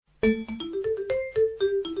This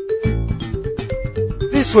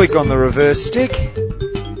week on the reverse stick, what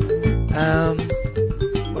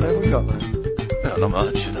have we got, mate? No, not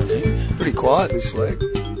much, I don't think. Pretty quiet this week.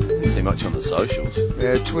 Didn't see much on the socials.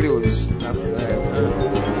 Yeah, Twitter was nothing there.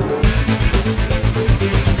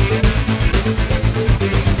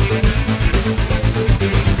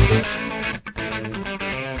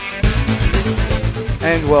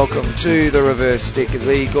 And welcome to the Reverse Stick,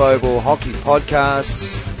 the Global Hockey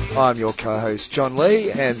Podcast. I'm your co-host, John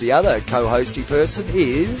Lee, and the other co-hosty person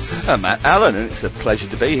is... Matt Allen, and it's a pleasure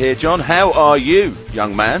to be here. John, how are you,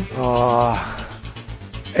 young man? Well,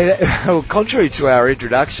 contrary to our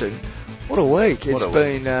introduction, what a week. It's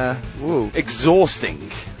been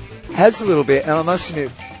exhausting. Has a little bit, and I must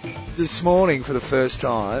admit, this morning for the first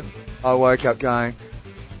time, I woke up going,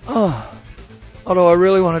 oh, do I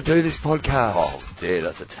really want to do this podcast? Oh dear,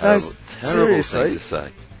 that's a terrible thing to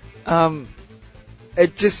say.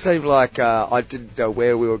 It just seemed like I didn't know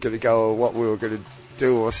where we were going to go or what we were going to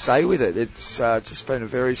do or say with it. It's just been a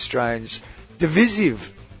very strange,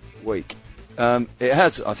 divisive week. It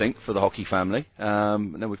has, I think, for the hockey family. Now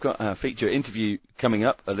we've got a feature interview coming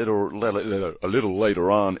up a little later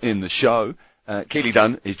on in the show. Keely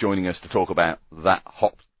Dunn is joining us to talk about that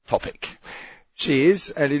hot topic. She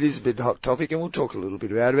is, and it is a bit hot topic, and we'll talk a little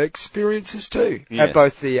bit about her experiences too. Yeah. At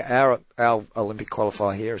both our Olympic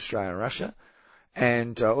qualifier here, Australia and Russia,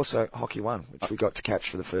 and also Hockey One, which we got to catch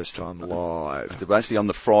for the first time live. Actually, on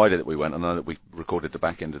the Friday that we went, I know that we recorded the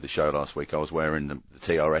back end of the show last week, I was wearing the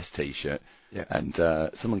TRS T-shirt, yeah. And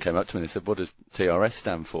someone came up to me and they said, what does TRS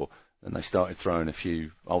stand for? And they started throwing a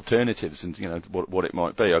few alternatives and, what it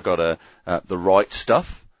might be. I got the right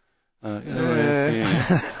stuff.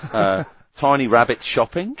 Tiny rabbit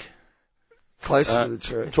shopping. Closer to the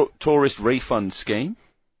truth. Tourist refund scheme.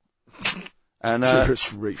 And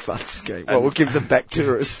tourist refund scheme. Well, we'll give them back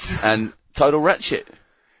tourists. And total rat shit.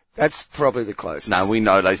 That's probably the closest. Now we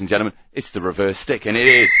know, ladies and gentlemen, it's the reverse stick, and it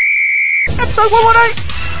is episode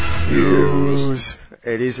 118. News.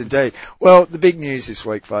 It is indeed. Well, the big news this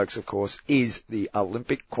week, folks, of course, is the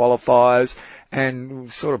Olympic qualifiers, and we'll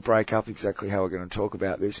sort of break up exactly how we're going to talk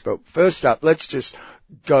about this. But first up, let's just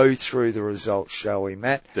go through the results, shall we,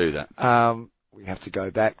 Matt? Do that. We have to go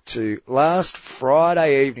back to last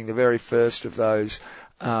Friday evening, the very first of those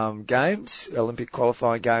games, Olympic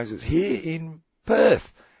qualifying games, was here in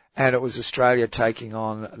Perth, and it was Australia taking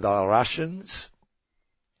on the Russians.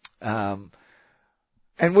 And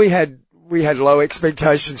we had low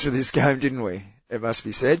expectations for this game, didn't we? It must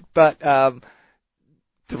be said. But the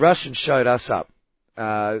Russians showed us up.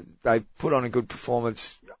 They put on a good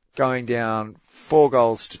performance, going down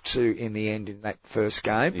 4-2 in the end in that first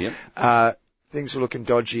game. Yep. Things were looking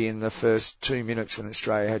dodgy in the first 2 minutes when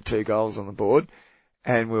Australia had 2 goals on the board,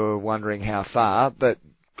 and we were wondering how far. But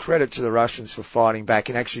credit to the Russians for fighting back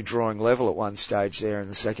and actually drawing level at one stage there in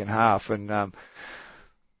the second half. And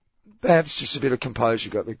perhaps just a bit of composure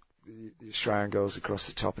got the Australian girls across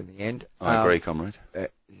the top in the end. I agree, comrade.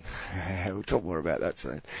 We'll talk more about that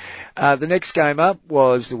soon. The next game up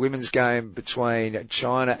was the women's game between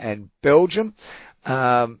China and Belgium.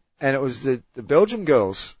 And it was the Belgium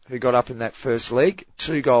girls who got up in that first leg,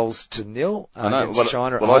 2-0 against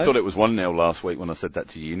China. Well, I thought it was 1-0 last week when I said that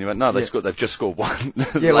to you. And you went, no, they've just scored one.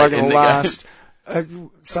 Yeah, like in the last,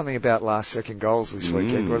 something about last second goals this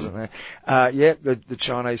weekend, wasn't there? The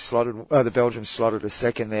Chinese the Belgians slotted a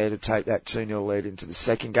second there to take that 2-0 lead into the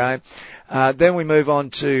second game. Then we move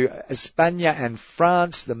on to España and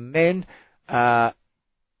France, the men.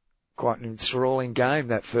 Quite an enthralling game,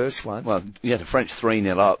 that first one. Well, yeah, the French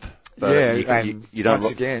 3-0 up. But you don't, once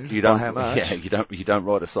again, you don't, how much? Yeah, you don't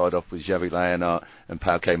write a side off with Xavi Leonard and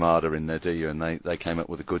Pau Queimada in there, do you? And they came up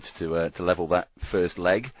with the goods to level that first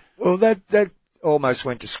leg. Well, that almost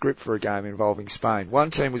went to script for a game involving Spain. One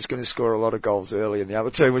team was going to score a lot of goals early and the other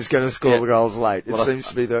team was going to score the goals late. It seems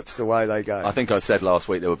to be that's the way they go. I think I said last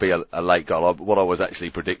week there would be a late goal. What I was actually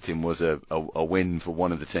predicting was a win for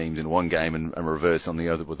one of the teams in one game and reverse on the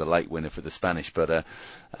other with a late winner for the Spanish. But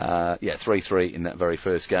 3-3 in that very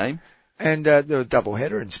first game. And there was a double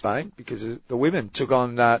header in Spain because the women took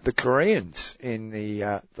on the Koreans in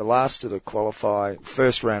the last of the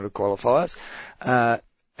first round of qualifiers.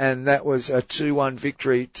 And that was a 2-1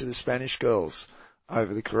 victory to the Spanish girls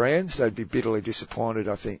over the Koreans. They'd be bitterly disappointed,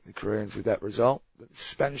 I think, the Koreans with that result. But the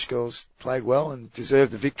Spanish girls played well and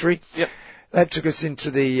deserved the victory. Yep. That took us into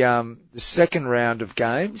the second round of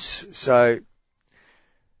games. So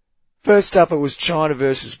first up, it was China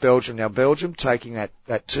versus Belgium. Now, Belgium taking that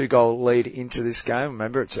 2-goal lead into this game.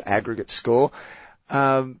 Remember, it's an aggregate score.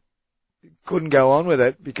 Couldn't go on with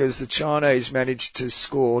it because the Chinese managed to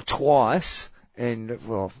score twice. And,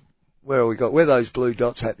 well, where are those blue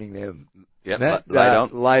dots happening there? Yep,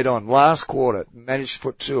 Matt, laid on. Last quarter, managed to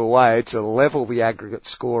put 2 away to level the aggregate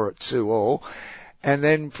score at 2-2, and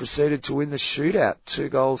then proceeded to win the shootout,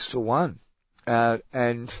 2-1.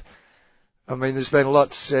 And, I mean, there's been a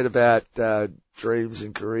lot said about dreams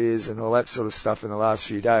and careers and all that sort of stuff in the last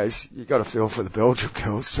few days. You got to feel for the Belgium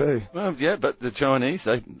girls too. Well, yeah, but the Chinese,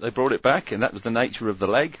 they brought it back, and that was the nature of the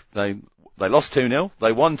leg. They lost 2-0,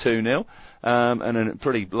 they won 2-0, and a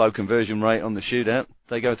pretty low conversion rate on the shootout.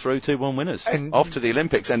 They go through 2-1 winners and off to the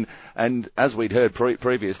Olympics. And as we'd heard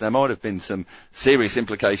previous, there might have been some serious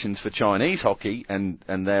implications for Chinese hockey and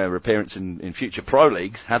their appearance in future pro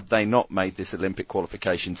leagues had they not made this Olympic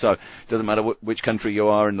qualification. So it doesn't matter which country you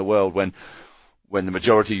are in the world, when the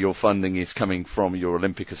majority of your funding is coming from your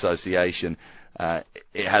Olympic association,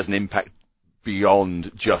 it has an impact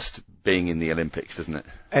beyond just being in the Olympics, doesn't it?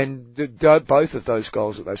 And both of those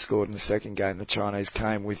goals that they scored in the second game, the Chinese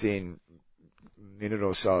came within a minute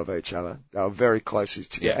or so of each other. They were very close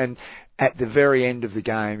together. Yeah. And at the very end of the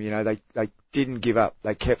game, they didn't give up.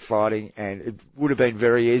 They kept fighting, and it would have been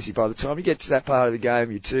very easy. By the time you get to that part of the game,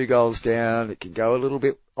 you're 2 goals down. It can go a little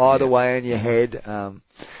bit either way in your head.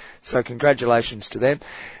 So congratulations to them.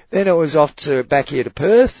 Then it was off back here to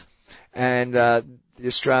Perth, and the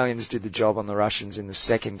Australians did the job on the Russians in the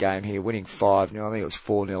second game here, winning 5-0. I think it was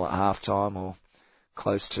 4-0 at half-time or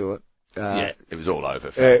close to it. It was all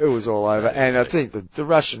over. It was all over. And I think the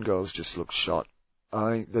Russian girls just looked shot.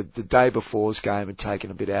 I think the day before's game had taken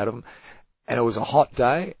a bit out of them. And it was a hot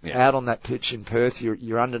day out on that pitch in Perth.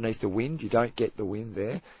 You're underneath the wind. You don't get the wind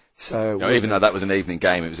there. So even though that was an evening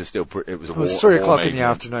game, it was 3 o'clock in the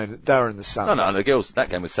afternoon. They were in the sun. No, the girls, that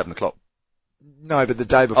game was 7 o'clock. No, but the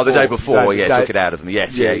day before. Oh, the day before, took it out of them.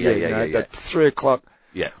 Yes, yeah. 3 o'clock,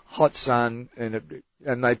 yeah, hot sun, and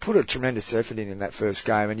they put a tremendous effort in that first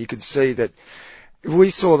game, and you could see that we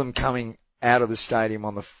saw them coming out of the stadium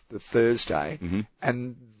on the Thursday,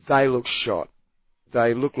 and they looked shot.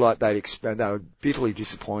 They looked like they were bitterly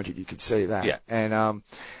disappointed. You could see that, and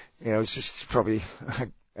it was just probably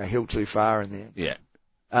a hill too far in there.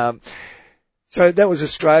 Yeah. So that was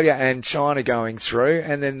Australia and China going through,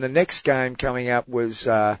 and then the next game coming up was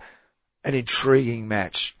an intriguing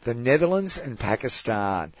match, the Netherlands and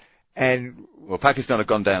Pakistan. And Pakistan had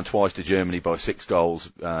gone down twice to Germany by 6 goals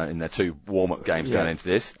in their 2 warm-up games going into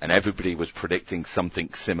this, and everybody was predicting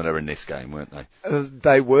something similar in this game, weren't they?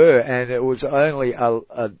 They were, and it was only a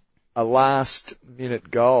last-minute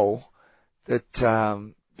goal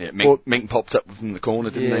that Mink popped up from the corner,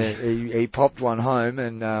 didn't he? He popped one home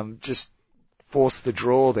and just forced the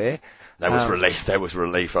draw there. There was relief. There was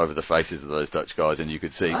relief over the faces of those Dutch guys, and you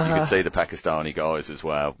could see the Pakistani guys as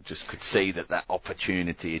well. Just could see that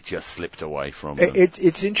opportunity had just slipped away from them.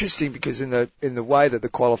 It's interesting because in the way that the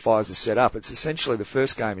qualifiers are set up, it's essentially the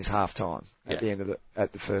first game is half time at the end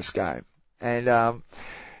of the first game, and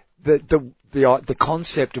the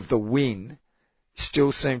concept of the win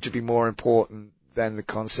still seemed to be more important than the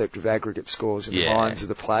concept of aggregate scores in the minds of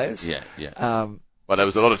the players. Well, there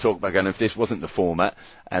was a lot of talk about going, if this wasn't the format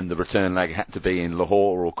and the return leg had to be in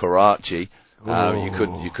Lahore or Karachi,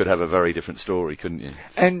 you could have a very different story, couldn't you?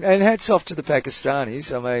 And hats off to the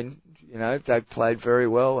Pakistanis. I mean, they played very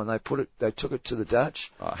well and they took it to the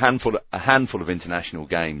Dutch. A handful of international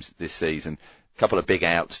games this season, a couple of big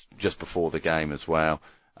outs just before the game as well.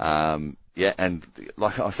 And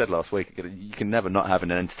like I said last week, you can never not have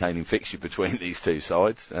an entertaining fixture between these two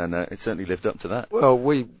sides, and it certainly lived up to that. Well,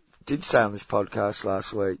 we did say on this podcast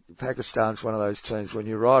last week, Pakistan's one of those teams, when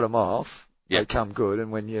you write them off, they come good,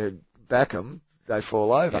 and when you back them, they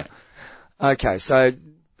fall over. Okay, so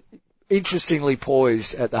interestingly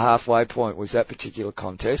poised at the halfway point was that particular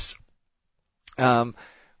contest. Where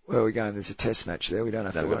are we going? There's a test match there. We don't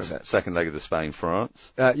have to worry about it. Second leg of the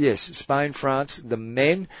Spain-France. Yes, Spain-France, the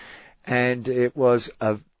men, and it was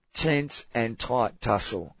a tense and tight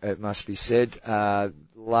tussle, it must be said.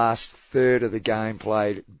 Last third of the game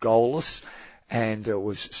played goalless, and it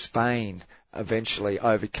was Spain eventually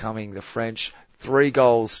overcoming the French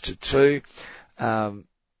 3-2. The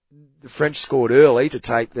French scored early to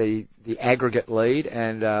take the aggregate lead,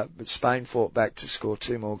 but Spain fought back to score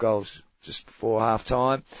 2 more goals just before half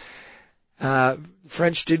time.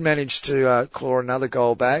 French did manage to claw another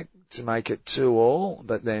goal back to make it 2-2,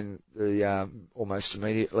 but then almost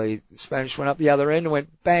immediately the Spanish went up the other end and went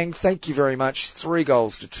bang, thank you very much,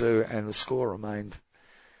 3-2, and the score remained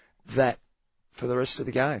that for the rest of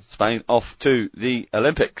the game. Spain off to the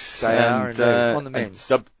Olympics. They are indeed, on the men's.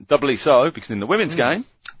 Doubly so, because in the women's game,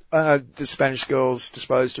 the Spanish girls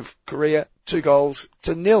disposed of Korea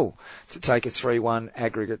 2-0 to take a 3-1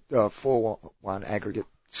 aggregate, 4-1 aggregate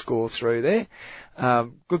score through there.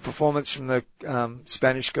 Good performance from the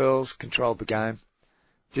Spanish girls, controlled the game,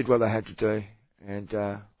 did what they had to do, and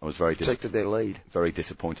I was very protected their lead. Very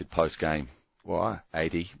disappointed post-game. Why?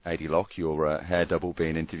 80 Lock, your hair double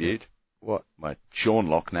being interviewed. What? My Sean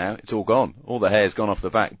Lock now, it's all gone. All the hair's gone off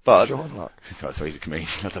the back. But Sean Lock. So he's a comedian.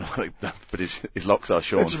 I don't know, but his locks are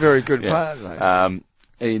Sean. That's a very good part, mate.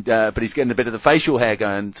 But he's getting a bit of the facial hair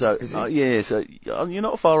going. So so you're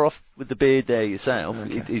not far off with the beard there yourself.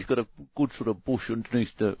 Okay. He's got a good sort of bush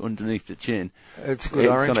underneath the chin. It's a good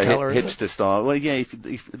orange colour, is it? Hipster style. Well, yeah, it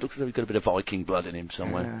looks as though he's got a bit of Viking blood in him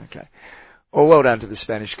somewhere. Okay. Well done to the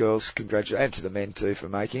Spanish girls. Congratulations, and to the men too for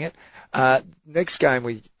making it. Next game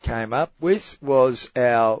we came up with was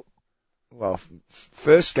our,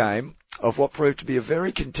 first game of what proved to be a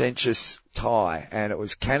very contentious tie, and it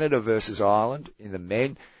was Canada versus Ireland in the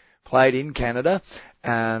men, played in Canada,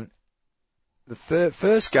 and the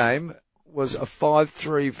first game was a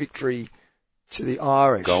 5-3 victory to the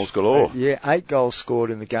Irish. Goals galore. 8 goals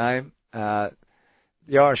scored in the game.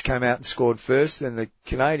 The Irish came out and scored first, then the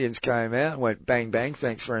Canadians came out and went bang bang,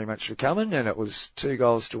 thanks very much for coming, and it was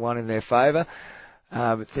 2-1 in their favour.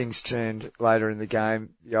 But things turned later in the game.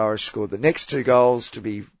 The Irish scored the next 2 goals to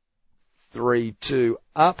be 3-2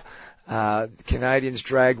 up. The Canadians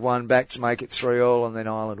dragged one back to make it 3-3, and then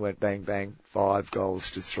Ireland went bang bang,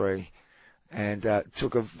 5-3, and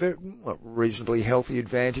took a very reasonably healthy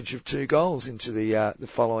advantage of 2 goals into the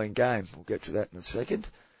following game. We'll get to that in a second.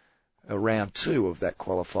 Round 2 of that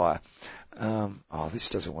qualifier. This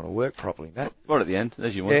doesn't want to work properly, Matt. Right at the end,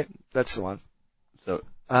 there's your one. Yeah, that's the one. So, it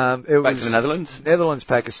back was to the Netherlands?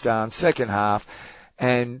 Netherlands-Pakistan, second half,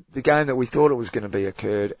 and the game that we thought it was going to be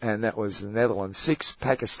occurred, and that was the Netherlands 6,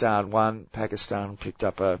 Pakistan 1. Pakistan picked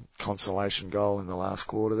up a consolation goal in the last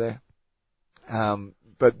quarter there.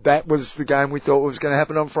 But that was the game we thought was going to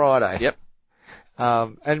happen on Friday. Yep.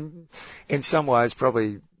 And in some ways,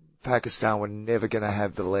 probably Pakistan were never going to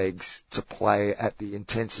have the legs to play at the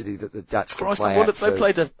intensity that the Dutch could play at. They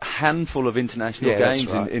played a handful of international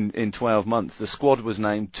games in 12 months. The squad was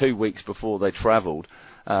named 2 weeks before they travelled.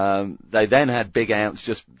 They then had big outs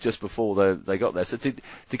just before they got there. So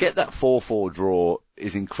to get that 4-4 draw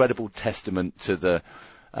is incredible testament to the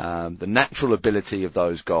natural ability of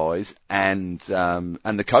those guys and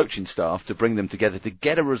the coaching staff to bring them together to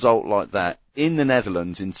get a result like that in the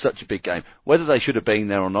Netherlands in such a big game. Whether they should have been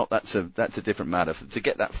there or not, that's a different matter. To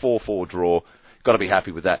get that 4-4 draw, got to be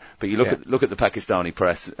happy with that. But you look at the Pakistani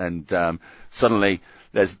press, and suddenly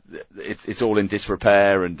it's all in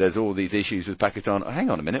disrepair, and there's all these issues with Pakistan. Oh, hang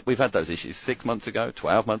on a minute, we've had those issues 6 months ago,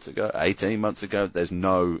 12 months ago, 18 months ago. There's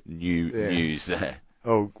no new news there.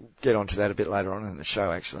 I'll get onto that a bit later on in the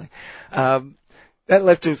show, actually. That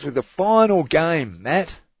left us with the final game,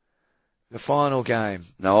 Matt. The final game.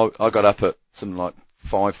 No, I got up at something like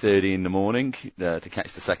 5:30 in the morning to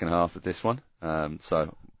catch the second half of this one.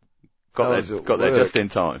 So got there just in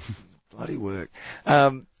time. Bloody work.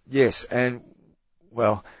 Yes, and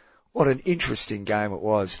well, what an interesting game it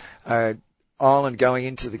was. Ireland going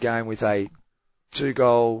into the game with a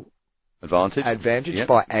 2-goal advantage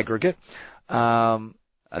by aggregate. And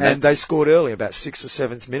they scored early, about 6th or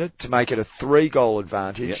 7th minute, to make it a 3-goal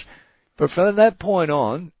advantage. Yep. But from that point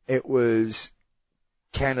on, it was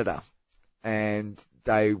Canada, and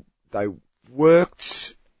they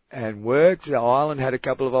worked and worked. Ireland had a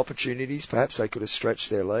couple of opportunities, perhaps they could have stretched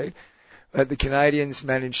their lead, but the Canadians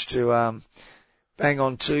managed to bang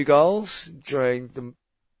on 2 goals during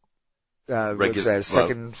the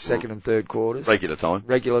second and third quarters.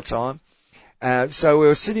 Regular time. So we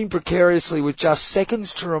were sitting precariously with just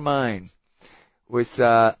seconds to remain, with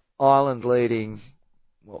Ireland leading.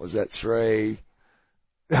 What was that? 3?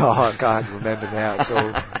 Oh, I can't remember now.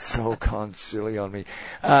 It's all gone silly on me.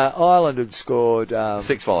 Ireland had scored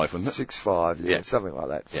 6-5, wasn't it? 6-5, yeah, something like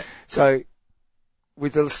that. Yeah. So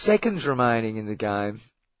with the seconds remaining in the game,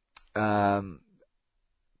 Ireland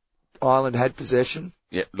had possession.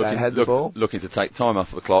 Yeah, they had the ball. Looking to take time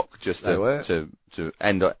off the clock just to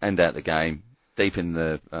end out the game. Deep in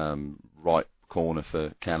the right corner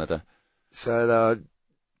for Canada. So they were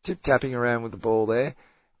tip-tapping around with the ball there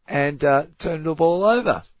and turned the ball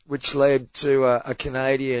over, which led to a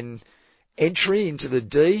Canadian entry into the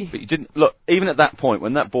D. But you didn't look, even at that point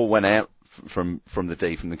when that ball went out from the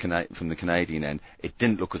D, from the Canadian end, it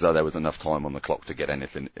didn't look as though there was enough time on the clock to get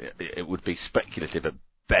anything. It would be speculative at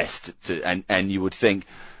best and you would think,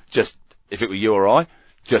 just if it were you or I,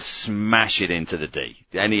 just smash it into the D.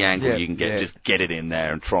 Any angle you can get, just get it in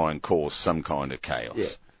there and try and cause some kind of chaos. Yeah.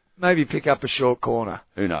 Maybe pick up a short corner.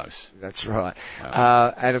 Who knows? That's right.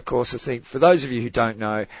 And of course, I think for those of you who don't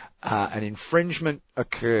know, an infringement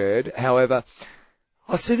occurred. However,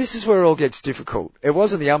 Oh, see, this is where it all gets difficult. It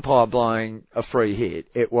wasn't the umpire blowing a free hit.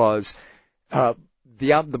 It was the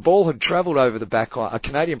ball had travelled over the back line. A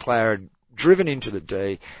Canadian player had driven into the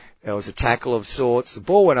D. There was a tackle of sorts. The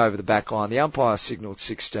ball went over the back line. The umpire signalled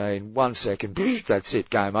 16. 1 second. That's it.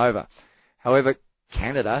 Game over. However,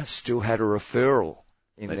 Canada still had a referral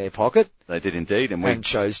in their pocket. They did indeed. And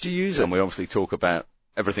chose to use it. And we obviously talk about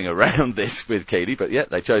everything around this with Keely, but yeah,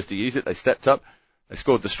 they chose to use it. They stepped up. They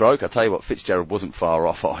scored the stroke. I tell you what, Fitzgerald wasn't far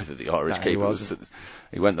off either, the Irish keeper. He wasn't.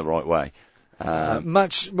 He went the right way.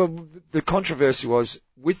 The controversy was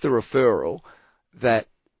with the referral that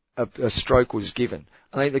a stroke was given.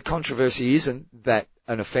 I think the controversy isn't that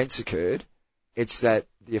an offence occurred, it's that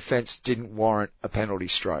the offence didn't warrant a penalty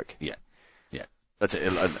stroke. Yeah. That's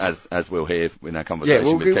it. As we'll hear in our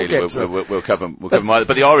conversation with Keely, we'll cover them. But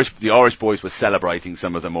the Irish boys were celebrating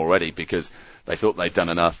some of them already because they thought they'd done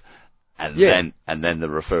enough, and then the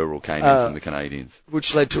referral came in from the Canadians,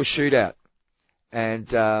 which led to a shootout. And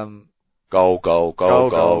goal.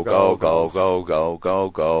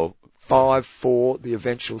 5-4, the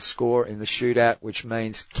eventual score in the shootout, which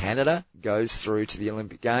means Canada goes through to the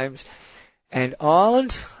Olympic Games. And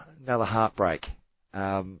Ireland, another heartbreak.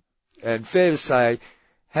 And fair to say,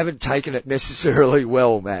 haven't taken it necessarily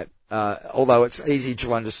well, Matt. Although it's easy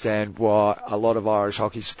to understand why a lot of Irish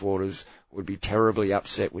hockey supporters would be terribly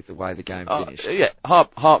upset with the way the game finished.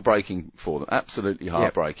 Heartbreaking for them. Absolutely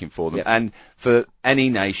heartbreaking for them. Yep. And for any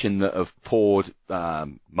nation that have poured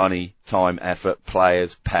money, time, effort,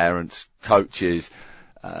 players, parents, coaches,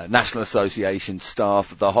 National Association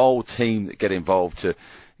staff, the whole team that get involved to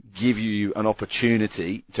give you an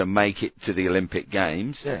opportunity to make it to the Olympic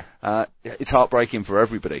Games. It's heartbreaking for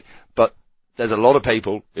everybody. But there's a lot of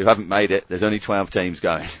people who haven't made it. There's only 12 teams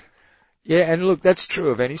going. Yeah, and look, that's true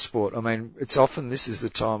of any sport. I mean, it's often this is the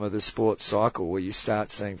time of the sports cycle where you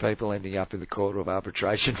start seeing people ending up in the court of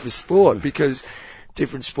arbitration for sport because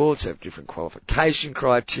different sports have different qualification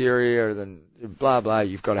criteria and blah, blah.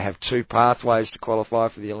 You've got to have 2 pathways to qualify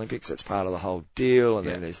for the Olympics. That's part of the whole deal. And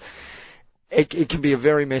then it can be a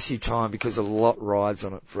very messy time because a lot rides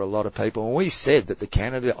on it for a lot of people. And we said that the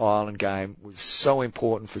Canada-Ireland game was so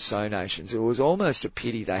important for so nations. It was almost a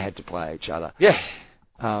pity they had to play each other. Yeah.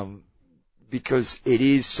 Because it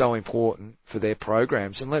is so important for their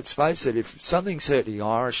programs. And let's face it, if something's hurting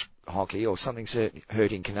Irish hockey or something's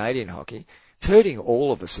hurting Canadian hockey, it's hurting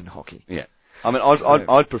all of us in hockey. Yeah. I mean,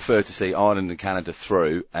 I'd prefer to see Ireland and Canada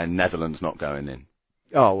through and Netherlands not going in.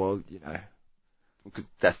 Oh, well, you know.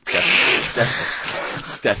 Death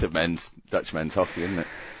of Dutch men's hockey, isn't it?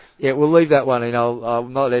 Yeah, we'll leave that one in.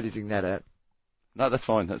 I'm not editing that out. No, that's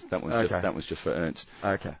fine. That was just for Ernst.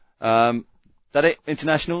 Okay. That it?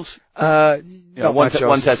 Internationals? One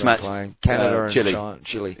test match. Playing. Canada and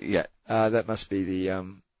Chile. Yeah. That must be the,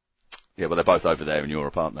 Yeah, well, they're both over there in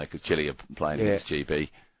Europe, aren't they? Because Chile are playing against GB.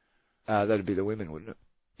 That'd be the women, wouldn't it?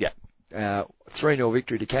 Yeah. 3-0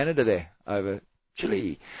 victory to Canada there over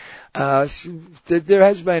Chile. There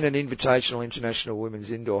has been an invitational international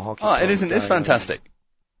women's indoor hockey. Oh, it isn't. It's fantastic.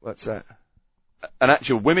 What's that? An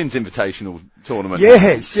actual women's invitational tournament.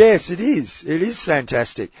 Yes, it is. It is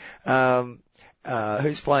fantastic.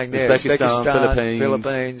 Who's playing there? Uzbekistan,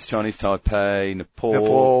 Philippines, Chinese Taipei,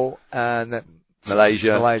 Nepal, and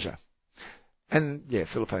Malaysia. And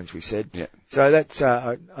Philippines we said. Yeah. So that's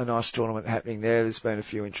a nice tournament happening there. There's been a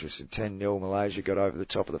few interested 10-0. Malaysia got over the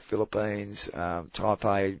top of the Philippines.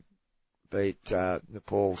 Taipei beat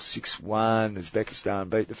Nepal 6-1. Uzbekistan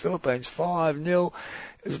beat the Philippines 5-0.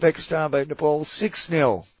 Uzbekistan beat Nepal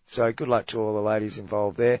 6-0. So good luck to all the ladies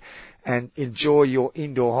involved there. And enjoy your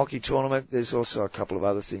indoor hockey tournament. There's also a couple of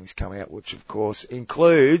other things coming up, which of course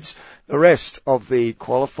includes the rest of the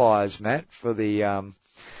qualifiers, Matt, for the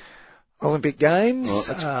Olympic Games.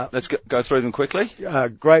 Well, let's go through them quickly.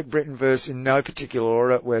 Great Britain versus, in no particular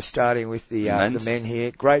order, we're starting with the men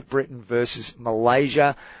here. Great Britain versus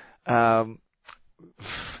Malaysia.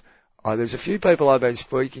 There's a few people I've been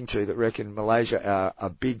speaking to that reckon Malaysia are a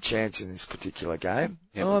big chance in this particular game.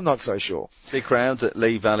 Yep. I'm not so sure. Big crowds at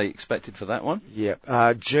Lee Valley expected for that one.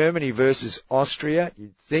 Yeah. Germany versus Austria.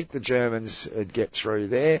 You'd think the Germans would get through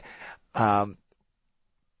there.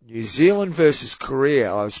 New Zealand versus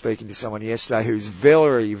Korea. I was speaking to someone yesterday who's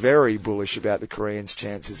very, very bullish about the Koreans'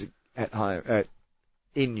 chances at home,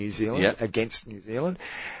 in New Zealand, against New Zealand.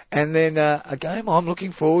 And then a game I'm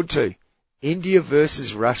looking forward to. India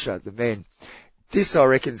versus Russia, the men. This, I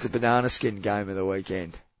reckon, is a banana skin game of the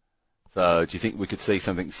weekend. So, do you think we could see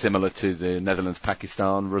something similar to the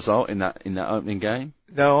Netherlands-Pakistan result in that opening game?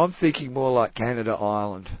 No, I'm thinking more like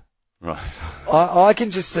Canada-Ireland. Right. I can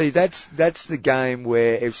just see that's the game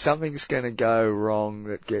where if something's going to go wrong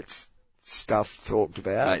that gets stuff talked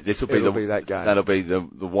about. Mate, this will be that game. That'll be the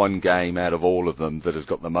one game out of all of them that has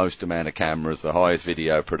got the most amount of cameras, the highest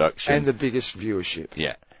video production, and the biggest viewership.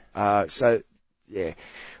 Yeah.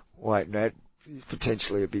 Wait, Matt,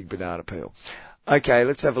 potentially a big banana peel. Okay,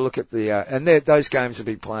 let's have a look at and those games will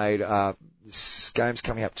be played. This game's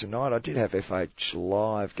coming up tonight. I did have FH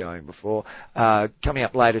Live going before. Coming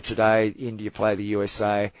up later today, India play the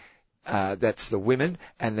USA. That's the women,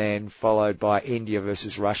 and then followed by India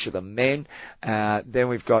versus Russia, the men. Then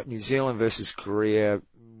we've got New Zealand versus Korea.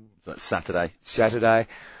 That's Saturday.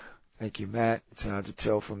 Thank you, Matt. It's hard to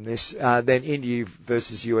tell from this. Then India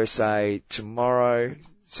versus USA tomorrow,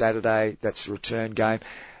 Saturday. That's the return game.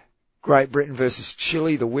 Great Britain versus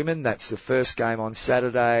Chile, the women. That's the first game on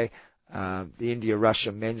Saturday. The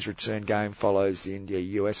India-Russia men's return game follows the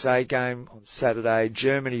India-USA game on Saturday.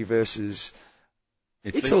 Germany versus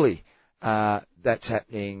Italy. That's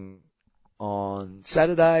happening on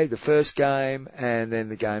Saturday, the first game, and then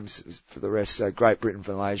the games for the rest. So Great Britain,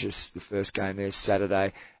 Malaysia, the first game there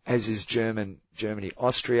Saturday, as is Germany,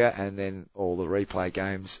 Austria, and then all the replay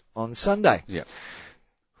games on Sunday. Yeah.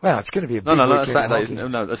 Wow, it's going to be a big No, weekend. that's Saturday.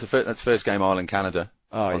 No, that's first game Ireland, Canada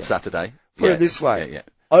on Saturday. Put it this way. Yeah.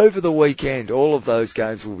 Over the weekend, all of those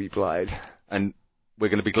games will be played. And we're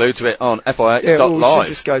going to be glued to it on FIH.live. Yeah, we should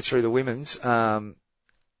just go through the women's.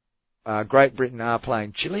 Great Britain are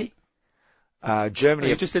playing Chile. Germany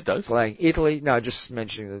you just did those. Playing Italy. No, just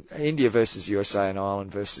mentioning India versus USA and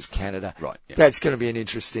Ireland versus Canada. Right. Yeah. That's going to be an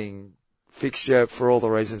interesting fixture for all the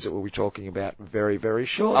reasons that we'll be talking about very, very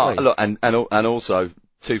shortly. Look, and also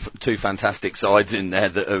two fantastic sides in there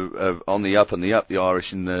that are on the up, the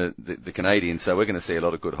Irish and the Canadians. So we're going to see a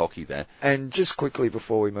lot of good hockey there. And just quickly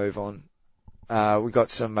before we move on, we've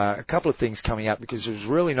got a couple of things coming up because there's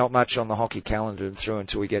really not much on the hockey calendar and through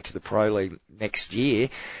until we get to the Pro League next year.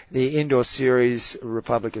 The indoor series,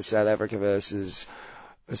 Republic of South Africa versus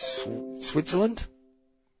Switzerland.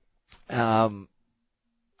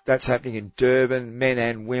 That's happening in Durban, men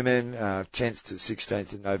and women, 10th to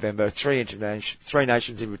 16th of November. Three Nations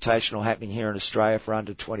Invitational happening here in Australia for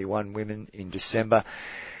under 21 women in December.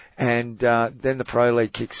 And then the Pro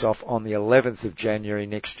League kicks off on the 11th of January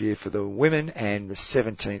next year for the women and the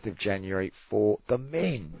 17th of January for the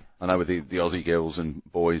men. I know with the Aussie girls and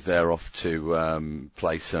boys, they're off to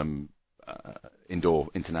play some indoor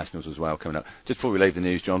internationals as well coming up. Just before we leave the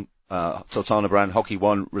news, John, Sultana Brand Hockey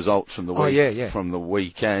 1 results from the week, from the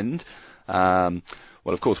weekend.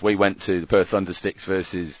 Well, of course, we went to the Perth Thundersticks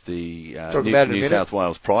versus the New South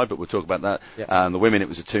Wales Pride, but we'll talk about that. Yeah. The women, it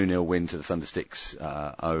was a 2-0 win to the Thundersticks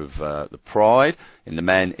over the Pride. In the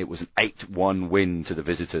men, it was an 8-1 win to the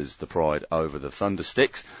visitors, the Pride, over the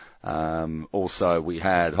Thundersticks. Also, we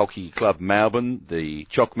had Hockey Club Melbourne, the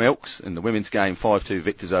Chock Milks, in the women's game, 5-2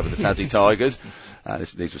 victors over the Tassie Tigers.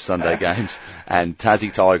 These were Sunday games. And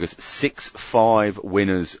Tassie Tigers, 6-5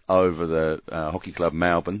 winners over the Hockey Club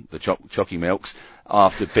Melbourne, the Chocky Milks,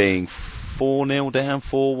 after being 4-0 down,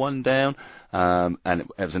 4-1 down. And it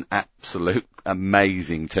was an absolute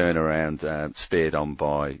amazing turnaround, speared on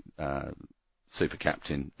by super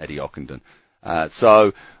captain Eddie Ockenden.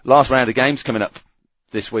 So last round of games coming up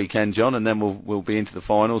this weekend, John, and then we'll be into the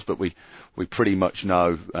finals, but we pretty much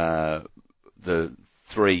know the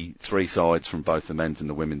three sides from both the men's and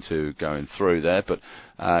the women's who are going through there. But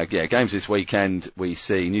games this weekend, we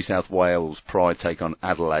see New South Wales Pride take on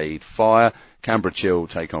Adelaide Fire, Canberra Chill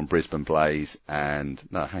take on Brisbane Blaze, and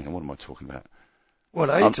no, hang on, what am I talking about?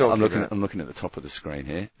 What are you talking about? I'm looking at the top of the screen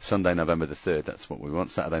here. Sunday, November the 3rd, that's what we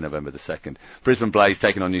want. Saturday, November the 2nd. Brisbane Blaze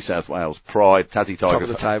taking on New South Wales Pride. Tassie Tigers. Top of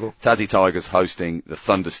the table. Tassie Tigers hosting the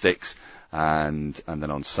Thundersticks. And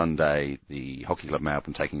then on Sunday, the Hockey Club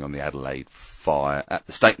Melbourne taking on the Adelaide Fire at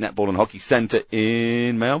the State Netball and Hockey Centre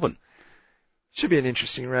in Melbourne. Should be an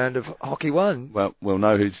interesting round of Hockey 1. Well, we'll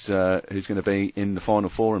know who's going to be in the Final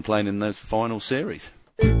Four and playing in those final series.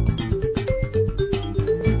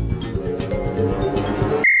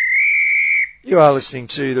 You are listening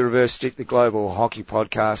to the Reverse Stick, the Global Hockey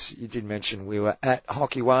Podcast. You did mention we were at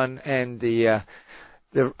Hockey 1 and the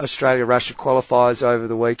Australia-Russia qualifiers over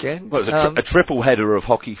the weekend. Well, it was a triple header of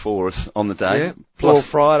hockey for us on the day. Yeah, plus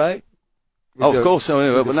Friday. Of course.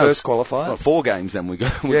 So, first qualifier. Well, 4 games then we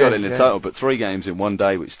got in the total, but 3 games in one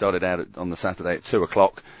day, which started out on the Saturday at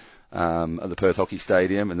 2:00 at the Perth Hockey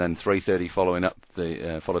Stadium, and then 3:30 followed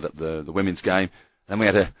up the women's game. Then we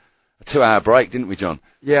had a 2-hour break, didn't we, John?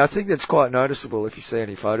 Yeah, I think that's quite noticeable if you see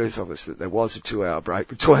any photos of us that there was a 2-hour break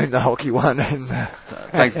between the Hockey 1 and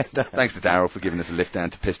thanks to Darryl for giving us a lift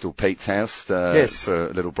down to Pistol Pete's house for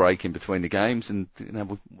a little break in between the games, and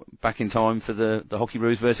we're back in time for the Hockey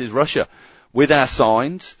Roos versus Russia with our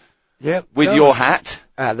signs. Yep. With your hat.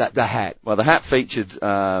 The hat. Well, the hat featured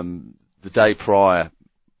the day prior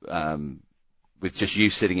with just you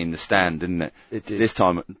sitting in the stand, didn't it? It did.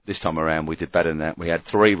 This time around, we did better than that. We had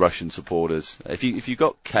 3 Russian supporters. If you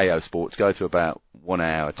got KO Sports, go to about 1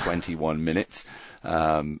 hour 21 minutes.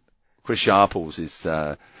 Chris Sharples is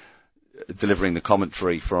delivering the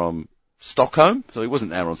commentary from Stockholm, so he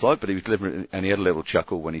wasn't there on site, but he was delivering, and he had a little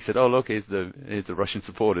chuckle when he said, "Oh look, here's the Russian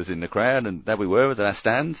supporters in the crowd," and there we were with our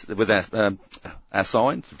stands, with our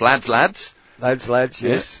signs, lads,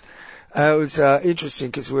 yes. It was interesting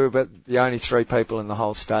because we were about the only 3 people in the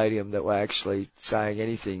whole stadium that were actually saying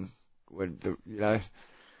anything when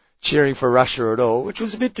cheering for Russia at all, which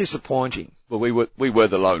was a bit disappointing. Well, we were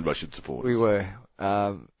the lone Russian supporters. We were.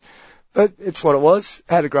 But it's what it was.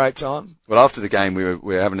 Had a great time. Well, after the game, we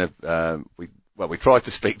were having we tried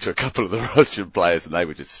to speak to a couple of the Russian players, and they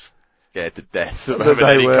were just scared to death of having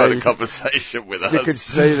any kind of conversation with us. You could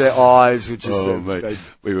see their eyes were just.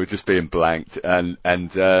 We were just being blanked, and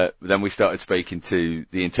then we started speaking to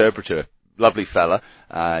the interpreter, lovely fella.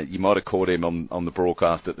 You might have caught him on the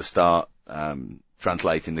broadcast at the start,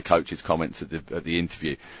 translating the coach's comments at the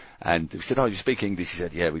interview, and we said, "Oh, you speak English?" He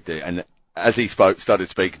said, "Yeah, we do." And as he started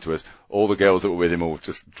speaking to us, all the girls that were with him all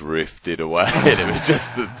just drifted away, and it was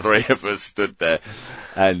just the 3 of us stood there.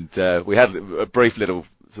 And we had a brief little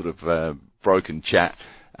sort of broken chat,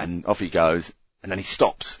 and off he goes, and then he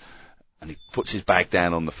stops, and he puts his bag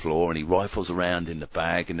down on the floor, and he rifles around in the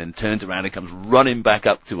bag, and then turns around and comes running back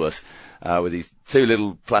up to us with these 2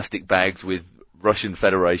 little plastic bags with Russian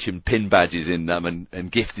Federation pin badges in them, and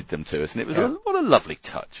gifted them to us. And it was what a lovely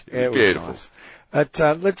touch. It was beautiful. Nice. But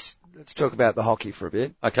let's talk about the hockey for a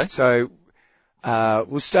bit. Okay. So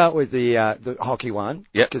we'll start with the hockey one.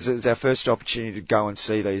 Yep. Because it was our first opportunity to go and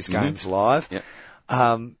see these games live. Yep.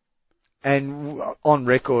 And on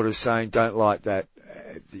record as saying don't like that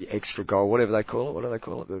the extra goal, whatever they call it. What do they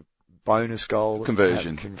call it? The bonus goal.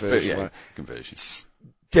 Conversion. Conversion. Conversion. It's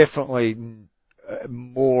definitely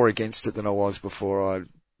more against it than I was before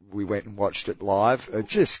we went and watched it live. It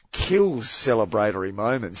just kills celebratory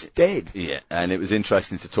moments dead. Yeah, and it was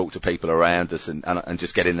interesting to talk to people around us and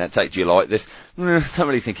just get in that take. Do you like this? I don't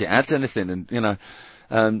really think it adds anything,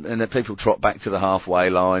 and then people trot back to the halfway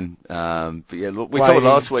line. But yeah, look, we talked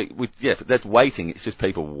last week. That's waiting. It's just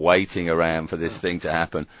people waiting around for this thing to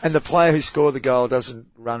happen. And the player who scored the goal doesn't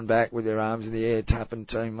run back with their arms in the air, tapping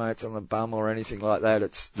teammates on the bum or anything like that.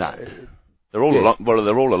 They're all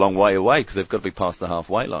they're all a long way away because they've got to be past the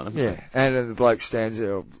halfway line, haven't they? And then the bloke stands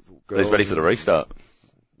there. He's ready for the restart.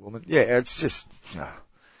 Woman. Yeah, it's just,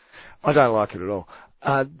 I don't like it at all.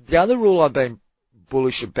 The other rule I've been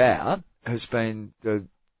bullish about has been the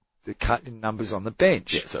cut in numbers on the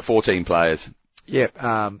bench. Yeah, so 14 players. Yep.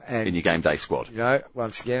 And in your game day squad.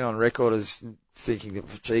 Once again, on record as thinking that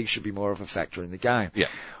fatigue should be more of a factor in the game. Yeah.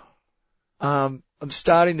 I'm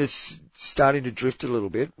starting to drift a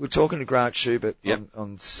little bit. We're talking to Grant Schubert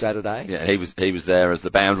on Saturday. Yeah, he was there as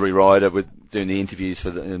the boundary rider doing the interviews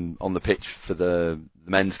on the pitch for the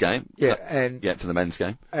men's game. Yeah, for the men's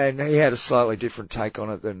game. And he had a slightly different take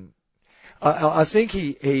on it than I think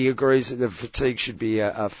he agrees that the fatigue should be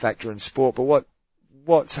a factor in sport. But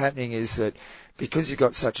what's happening is that because you've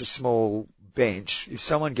got such a small bench, if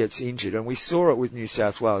someone gets injured, and we saw it with New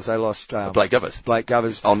South Wales, they lost Blake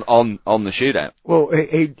Govers on the shootout. Well,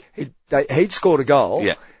 he'd scored a goal.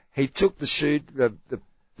 Yeah. He took the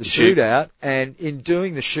shootout, and in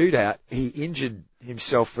doing the shootout, he injured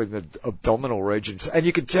himself in the abdominal regions, and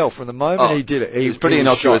you could tell from the moment he did it. He was pretty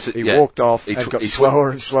innocuous. He walked off and got slower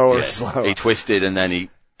and slower and slower. He twisted, and then he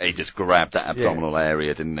just grabbed that abdominal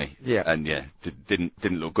area, didn't he? Yeah. And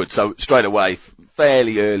didn't look good. So straight away,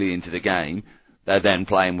 fairly early into the game, they're then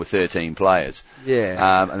playing with 13 players.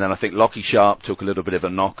 Yeah. And then I think Lockie Sharp took a little bit of a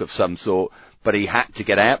knock of some sort, but he had to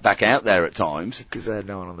get back out there at times. Because they had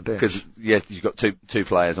no one on the bench. Because, you've got two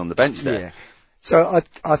players on the bench there. Yeah. So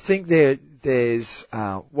I think there's,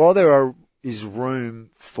 while there is room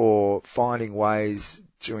for finding ways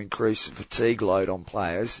to increase the fatigue load on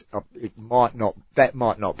players, that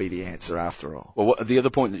might not be the answer after all. Well, the other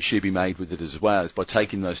point that Shuby made with it as well is by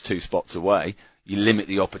taking those 2 spots away, you limit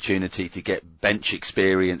the opportunity to get bench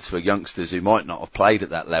experience for youngsters who might not have played at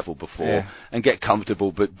that level before and get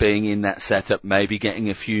comfortable, but being in that setup, maybe getting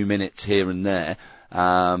a few minutes here and there.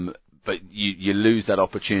 But you lose that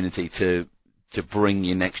opportunity to bring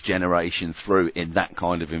your next generation through in that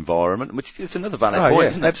kind of environment, which is another valid point,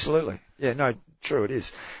 isn't it? Absolutely. Yeah, no, true it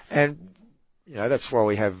is. And, that's why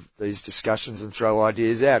we have these discussions and throw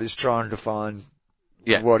ideas out, is trying to find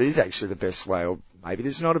what is actually the best way, or maybe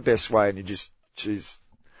there's not a best way and you just choose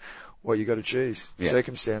what you got to choose. Yeah.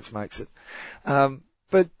 Circumstance makes it.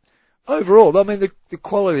 But overall, I mean, the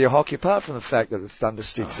quality of hockey, apart from the fact that the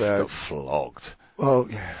Thundersticks got flogged. Well,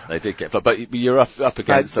 yeah. They did get flogged, but you're up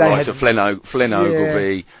against the likes of Flynn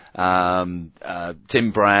Ogilvie,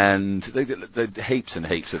 Tim Brand. They heaps and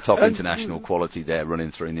heaps of top international quality there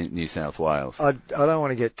running through New South Wales. I don't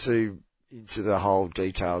want to get too into the whole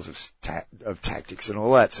details of tactics and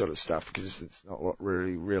all that sort of stuff because it's not what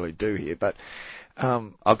we really do here. But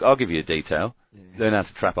I'll give you a detail. Yeah. Learn how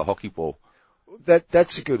to trap a hockey ball.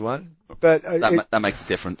 That's a good one. But that makes a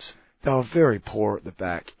difference. They were very poor at the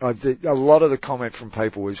back. A lot of the comment from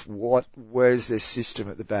people was, where's their system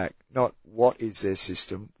at the back? Not what is their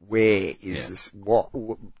system, where is this,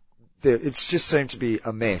 it just seemed to be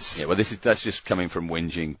a mess. Yeah, well that's just coming from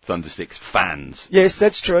whinging Thundersticks fans. Yes,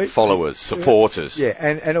 that's true. Followers, supporters. Yeah,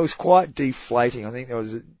 and it was quite deflating. I think there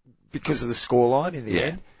was, because of the scoreline in the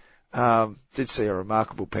end. Did see a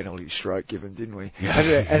remarkable penalty stroke given, didn't we?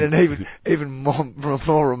 Yeah. And an even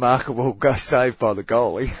more remarkable save by the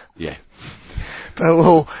goalie. Yeah. But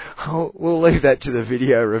we'll leave that to the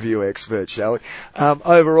video review expert, shall we?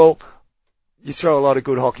 Overall, you throw a lot of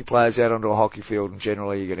good hockey players out onto a hockey field, and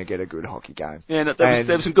generally you're going to get a good hockey game. Yeah,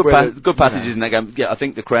 there was some good passages in that game. Yeah, I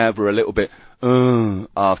think the crowd were a little bit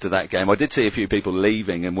after that game. I did see a few people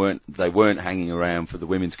leaving and weren't hanging around for the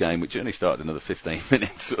women's game, which only started another 15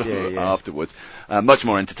 minutes afterwards. Much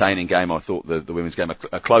more entertaining game, I thought, the women's game.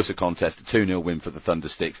 A closer contest, a 2-0 win for the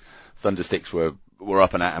Thundersticks. Thundersticks were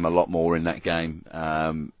up and at 'em a lot more in that game,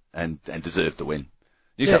 and deserved the win.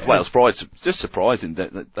 New South Wales Pride, just surprising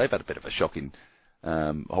that they've had a bit of a shocking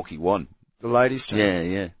hockey one. The ladies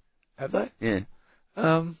team? Yeah. Have they? Yeah.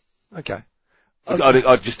 Okay.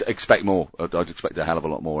 I'd just expect more. I'd expect a hell of a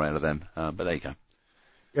lot more out of them. But there you go.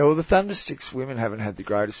 Yeah, well, the Thundersticks women haven't had the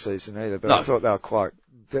greatest season either, but no. I thought they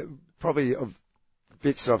were probably of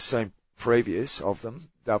bits that I've seen previous of them,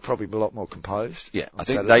 they're probably a lot more composed. Yeah, I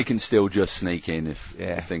think they can still just sneak in if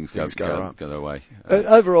things go their way.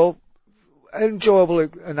 Overall, enjoyable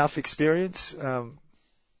enough experience.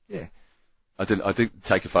 Yeah. I did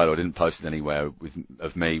take a photo. I didn't post it anywhere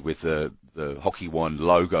of me with the Hockey One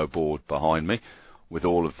logo board behind me with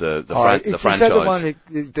all of the franchise. Is that the one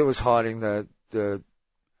that was hiding the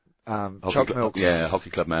Choc Milks? Yeah,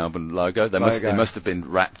 Hockey Club Melbourne logo. They must have been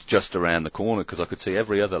wrapped just around the corner because I could see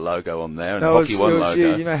every other logo on there and the Hockey One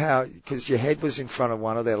logo. You know how, because your head was in front of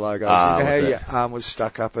one of their logos. You know how your arm was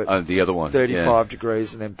stuck up at the other one, 35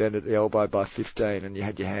 degrees and then bent at the elbow by 15 and you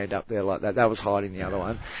had your hand up there like that. That was hiding the other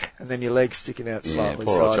one. And then your legs sticking out slightly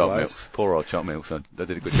sideways. Poor old Choc Milks. They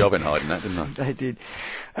did a good job in hiding that, didn't they? They did.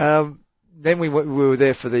 Then we were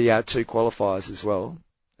there for the two qualifiers as well.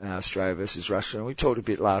 Australia versus Russia, and we talked a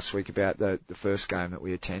bit last week about the first game that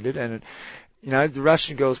we attended, and the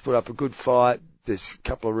Russian girls put up a good fight. There's a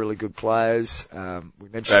couple of really good players. We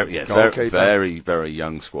mentioned the goalkeeper. Very, very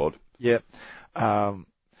young squad. Yep. A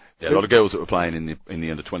lot of girls that were playing in the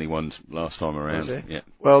under 21s last time around. Was there? Yeah.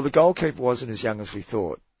 Well, the goalkeeper wasn't as young as we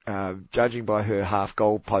thought. Judging by her half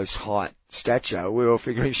goalpost height stature, we were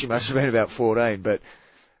figuring she must have been about 14, but.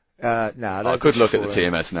 No, I could look at the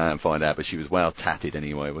TMS now and find out, but she was well tatted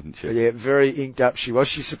anyway, wasn't she? Yeah, very inked up she was.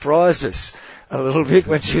 She surprised us a little bit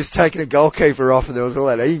when she was taking a goalkeeper off and there was all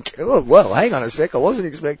that ink. Oh, well, hang on a sec, I wasn't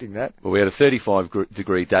expecting that. Well, we had a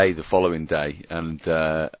 35-degree day the following day, and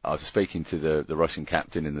I was speaking to the Russian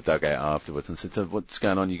captain in the dugout afterwards and said, so what's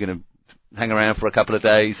going on? You're going to hang around for a couple of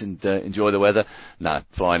days and enjoy the weather? No,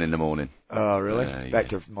 flying in the morning. Oh, really? Back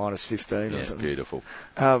to minus 15 or something? Beautiful.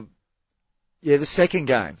 Yeah, the second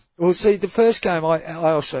game. Well, see, the first game, I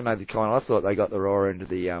also made the comment, I thought they got the raw end of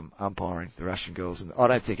the umpiring, the Russian girls, and I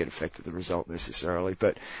don't think it affected the result necessarily,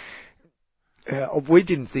 but we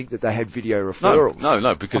didn't think that they had video referrals.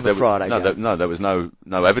 No, because there was no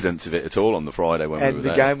evidence of it at all on the Friday when we were there. And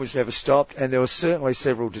the game was never stopped, and there were certainly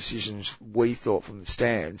several decisions we thought from the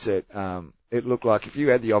stands that it looked like if you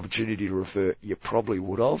had the opportunity to refer, you probably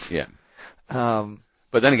would have. Yeah.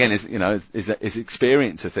 But then again, is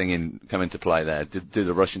experience a thing come into play there? Do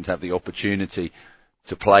the Russians have the opportunity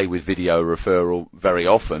to play with video referral very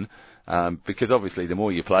often? Because obviously the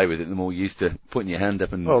more you play with it, the more you're used to putting your hand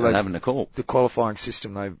up and having a call. The qualifying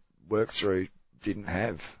system they worked through didn't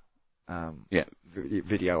have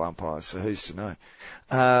video umpires, so who's to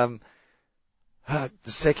know? The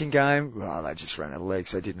second game, they just ran out of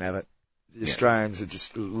legs. They didn't have it. The Australians had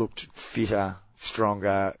just looked fitter,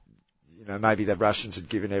 stronger. Maybe the Russians had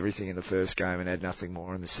given everything in the first game and had nothing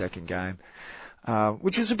more in the second game,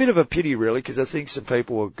 which was a bit of a pity, really, because I think some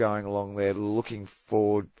people were going along there looking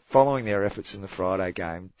forward, following their efforts in the Friday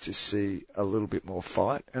game, to see a little bit more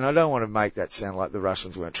fight. And I don't want to make that sound like the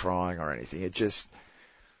Russians weren't trying or anything. It just,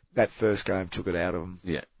 that first game took it out of them.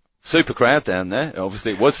 Yeah. Super crowd down there.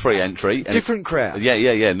 Obviously, it was free entry. And different crowd.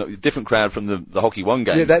 Yeah. Different crowd from the Hockey One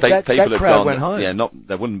games. Yeah, that People crowd gone, went home. Yeah,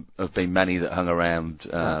 there wouldn't have been many that hung around,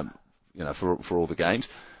 for all the games.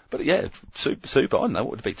 But yeah, super. I don't know,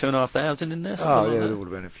 what would it be, 2,500 in there? Oh, yeah, there would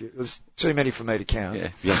have been a few. It was too many for me to count. Yeah,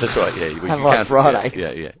 that's right. Yeah, Unlike Friday.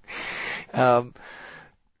 Yeah.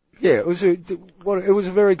 It was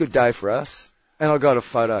a very good day for us. And I got a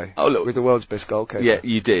photo with the world's best goalkeeper. Yeah,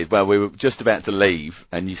 you did. Well, we were just about to leave,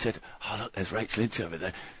 and you said, "Oh, look, there's Rachel Lynch over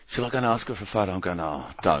there. Shall I go and ask her for a photo?" I'm going, "Oh,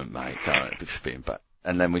 don't, mate, don't. Just being back."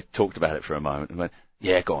 And then we talked about it for a moment, and went,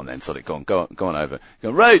 "Yeah, go on then, Sonic, go on over."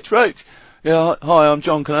 Go, Rach. Yeah, hi, I'm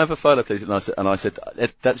John. Can I have a photo, please? And I said,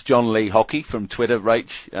 "That's John Lee Hockey from Twitter,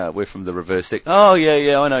 Rach. We're from the Reverse Stick." "Oh,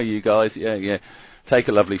 yeah, I know you guys. Yeah. Take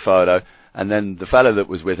a lovely photo." And then the fellow that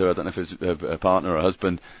was with her, I don't know if it was a partner or a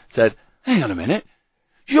husband, said, "Hang on a minute.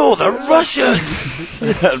 You're the Russian!"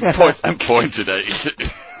 and pointed at you.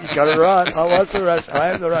 You got it right. I was the Russian.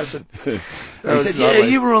 I am the Russian. He said, "Yeah,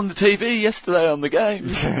 you were on the TV yesterday on the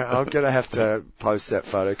games." I'm going to have to post that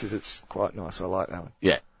photo because it's quite nice. I like that one.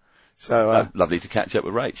 Yeah. So lovely to catch up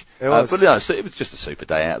with Rach. But no, so it was just a super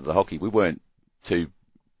day out of the hockey. We weren't too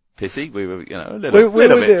pissy. We were, a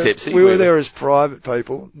little bit tipsy. We were there as private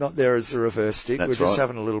people, not there as the Reverse Stick. That's we're just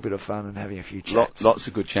having a little bit of fun and having a few chats. Lots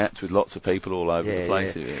of good chats with lots of people all over the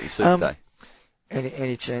place. Yeah. It was a super day.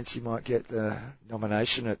 Any chance you might get the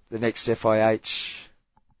nomination at the next FIH?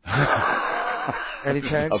 Any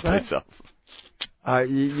chance, mate?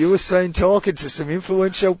 You were seen talking to some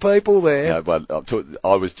influential people there. Yeah, well,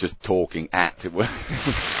 I was just talking at it.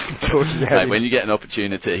 Mate, when you get an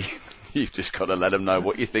opportunity, you've just got to let them know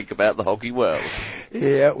what you think about the hockey world.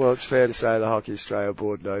 Yeah, well, it's fair to say the Hockey Australia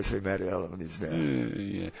board knows who Matty Allen is now.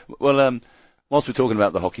 Yeah. Well, whilst we're talking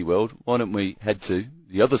about the hockey world, why don't we head to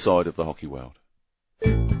the other side of the hockey world?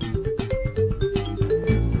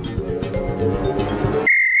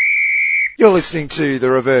 You're listening to the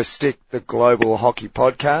Reverse Stick, the Global Hockey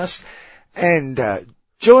Podcast, and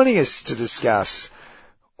joining us to discuss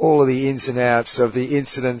all of the ins and outs of the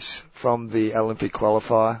incidents from the Olympic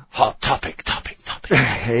qualifier. Hot topic.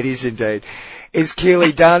 It is indeed. Is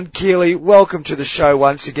Keely Dunn. Keely, welcome to the show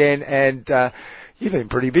once again, and you've been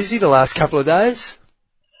pretty busy the last couple of days.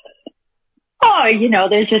 Oh,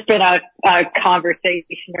 there's just been a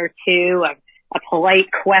conversation or two, a polite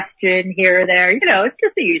question here or there. It's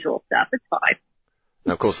just the usual stuff. It's fine.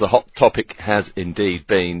 Now, of course, the hot topic has indeed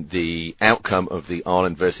been the outcome of the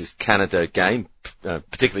Ireland versus Canada game,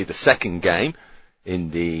 particularly the second game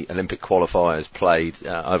in the Olympic qualifiers played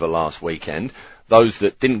over last weekend. Those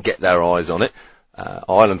that didn't get their eyes on it,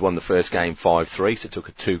 Ireland won the first game 5-3, so took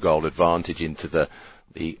a 2-goal advantage into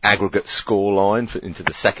the aggregate score line into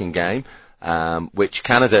the second game. Which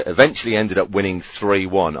Canada eventually ended up winning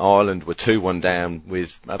 3-1. Ireland were 2-1 down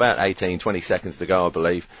with about 20 seconds to go, I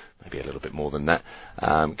believe. Maybe a little bit more than that.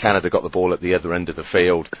 Canada got the ball at the other end of the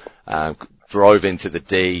field, drove into the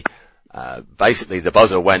D. Basically the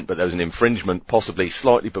buzzer went, but there was an infringement possibly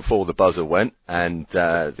slightly before the buzzer went, and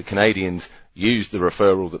the Canadians used the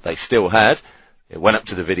referral that they still had. It went up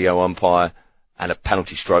to the video umpire, and a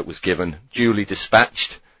penalty stroke was given, duly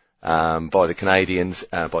dispatched by the Canadians,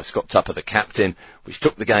 by Scott Tupper, the captain, which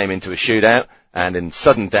took the game into a shootout, and in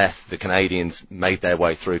sudden death, the Canadians made their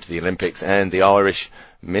way through to the Olympics, and the Irish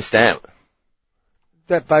missed out.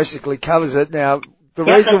 That basically covers it. Now,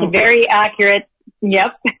 that's very accurate.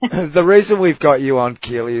 Yep. The reason we've got you on,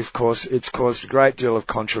 Keely, is it's caused a great deal of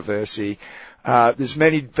controversy. There's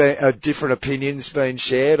many different opinions being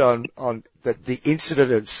shared on the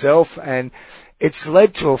incident itself, and it's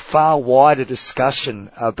led to a far wider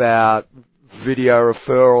discussion about video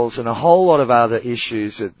referrals and a whole lot of other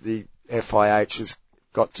issues that the FIH has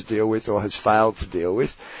got to deal with or has failed to deal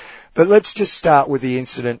with. But let's just start with the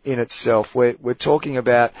incident in itself. We're talking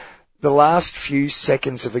about the last few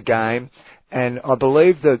seconds of a game, and I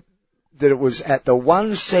believe that it was at the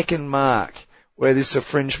 1 second mark where this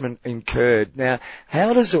infringement occurred. Now,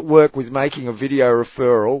 how does it work with making a video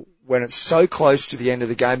referral when it's so close to the end of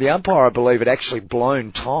the game? The umpire, I believe, had actually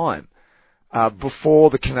blown time before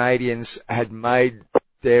the Canadians had made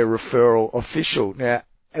their referral official. Now,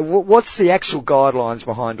 what's the actual guidelines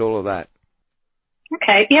behind all of that?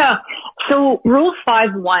 Okay, yeah. So Rule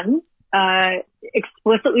 5.1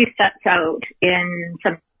 explicitly sets out in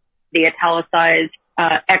some of the italicized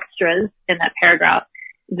extras in that paragraph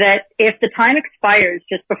that if the time expires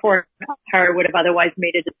just before an umpire would have otherwise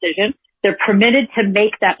made a decision, they're permitted to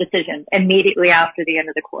make that decision immediately after the end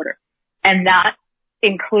of the quarter. And that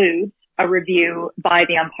includes a review by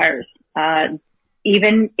the umpires.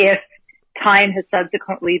 Even if time has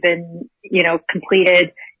subsequently been,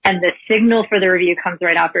 completed and the signal for the review comes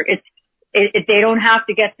right after. They don't have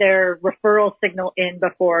to get their referral signal in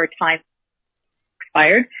before time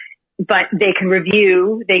expired, but they can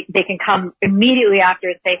review, they can come immediately after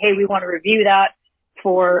and say, hey, we want to review that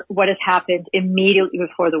for what has happened immediately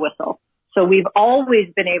before the whistle. So we've always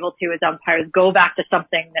been able to, as umpires, go back to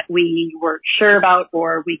something that we weren't sure about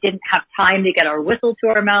or we didn't have time to get our whistle to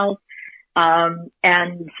our mouth.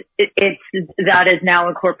 And that is now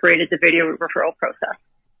incorporated the video referral process.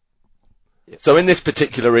 So in this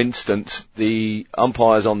particular instance, the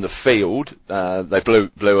umpires on the field, they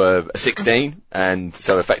blew a 16, and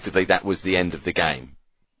so effectively that was the end of the game.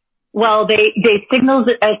 Well, they signaled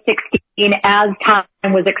a 16 as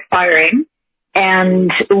time was expiring,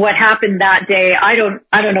 and what happened that day, I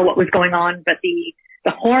don't know what was going on, but the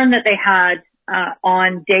horn that they had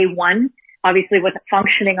on day one obviously wasn't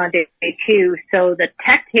functioning on day two, so the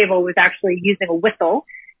tech table was actually using a whistle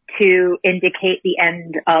to indicate the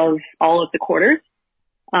end of all of the quarters.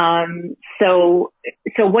 So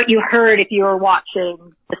what you heard if you were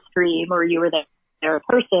watching the stream or you were there in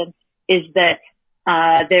person is that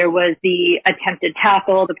there was the attempted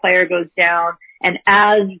tackle, the player goes down, and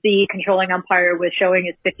as the controlling umpire was showing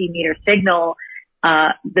his 50-meter signal,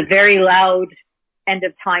 the very loud end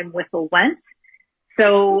of time whistle went.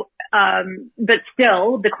 So, but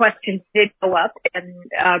still, the question did go up, and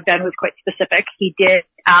Ben was quite specific. He did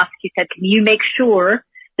ask, he said, can you make sure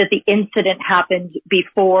that the incident happened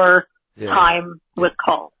before time was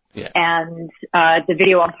called? Yeah. And the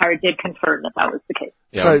video umpire did confirm that was the case.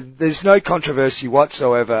 Yeah. So there's no controversy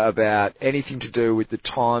whatsoever about anything to do with the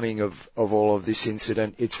timing of all of this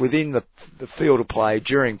incident. It's within the field of play,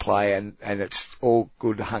 during play, and it's all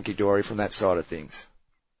good hunky-dory from that side of things.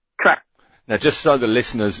 Correct. Now, just so the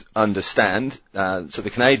listeners understand, so the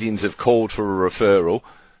Canadians have called for a referral.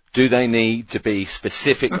 Do they need to be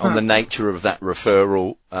specific on the nature of that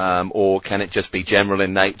referral, or can it just be general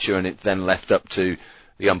in nature and it's then left up to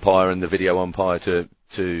the umpire and the video umpire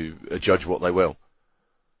to judge what they will?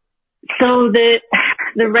 So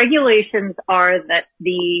the regulations are that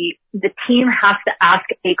the team has to ask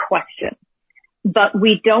a question, but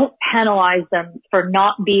we don't penalize them for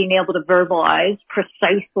not being able to verbalize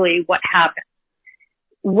precisely what happened.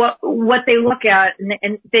 What they look at,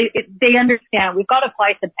 and they understand, we've got to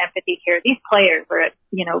apply some empathy here. These players are at,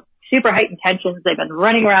 super heightened tensions. They've been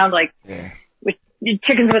running around like with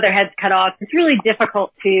chickens with their heads cut off. It's really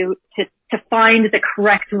difficult to find the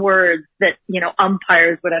correct words that,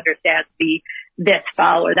 umpires would understand to be this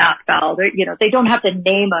foul or that foul. They don't have to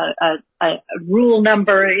name a rule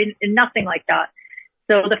number, nothing like that.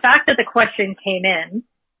 So the fact that the question came in,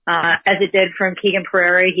 as it did from Keegan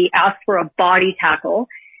Pereira, he asked for a body tackle.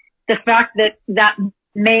 The fact that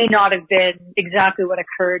may not have been exactly what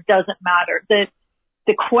occurred doesn't matter.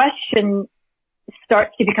 The question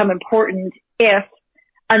starts to become important if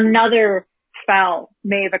another foul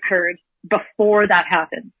may have occurred before that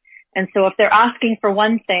happened. And so if they're asking for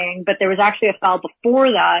one thing, but there was actually a foul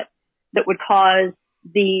before that would cause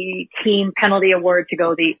the team penalty award to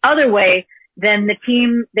go the other way, then the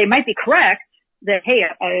team, they might be correct that, hey,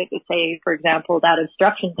 I say, for example, that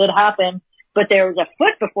obstruction did happen, but there was a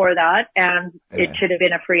foot before that and it should have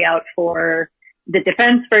been a free out for the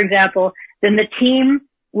defense, for example, then the team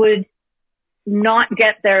would not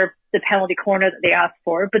get the penalty corner that they asked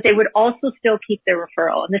for, but they would also still keep their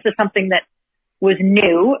referral. And this is something that was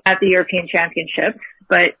new at the European Championships,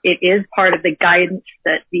 but it is part of the guidance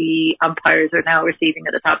that the umpires are now receiving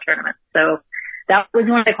at the top tournament. So that was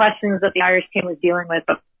one of the questions that the Irish team was dealing with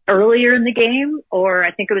earlier in the game, or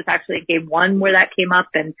I think it was actually game one where that came up,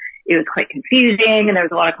 and it was quite confusing, and there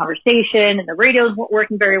was a lot of conversation, and the radios weren't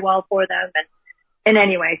working very well for them. And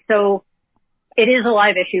anyway, so it is a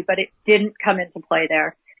live issue, but it didn't come into play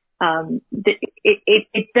there.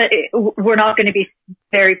 We're not going to be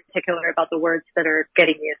very particular about the words that are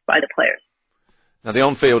getting used by the players. Now, the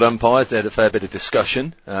on-field umpires, they had a fair bit of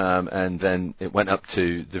discussion, and then it went up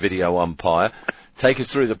to the video umpire. Take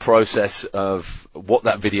us through the process of what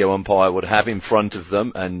that video umpire would have in front of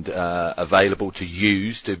them and available to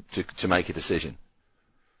use to make a decision.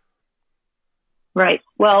 Right.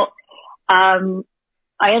 Well,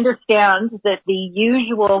 I understand that the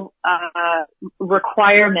usual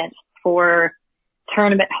requirement for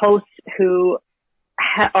tournament hosts who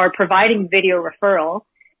are providing video referral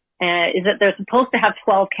is that they're supposed to have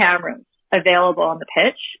 12 cameras available on the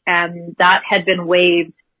pitch, and that had been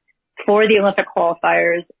waived for the Olympic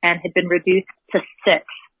qualifiers and had been reduced to 6.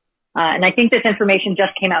 And I think this information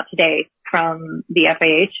just came out today from the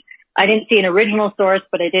FAH. I didn't see an original source,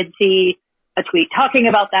 but I did see a tweet talking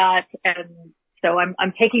about that, and so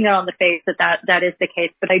I'm taking it on the face that is the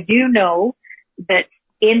case. But I do know that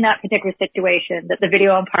in that particular situation that the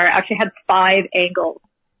video umpire actually had 5 angles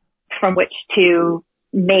from which to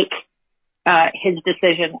make his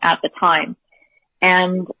decision at the time.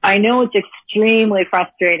 And I know it's extremely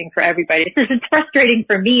frustrating for everybody. It's frustrating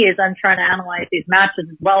for me as I'm trying to analyze these matches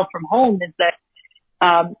as well from home, is that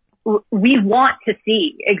we want to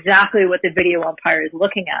see exactly what the video umpire is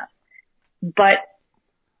looking at. But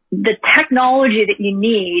the technology that you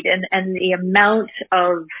need and the amount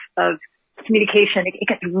of communication, it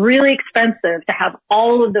gets really expensive to have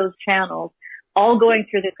all of those channels all going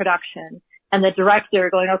through the production, and the director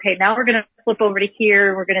going, okay, now we're going to flip over to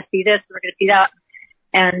here, we're going to see this, we're going to see that.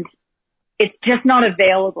 And it's just not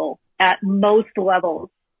available at most levels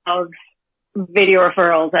of video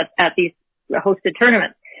referrals at these hosted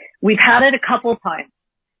tournaments. We've had it a couple times,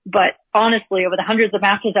 but honestly, over the hundreds of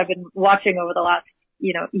matches I've been watching over the last,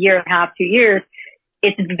 year and a half, 2 years,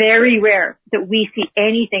 it's very rare that we see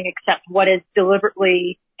anything except what is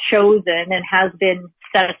deliberately chosen and has been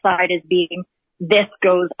set aside as being, this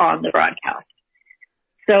goes on the broadcast.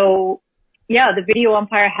 So yeah, the video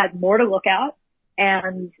umpire had more to look at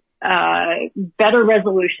and better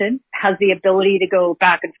resolution, has the ability to go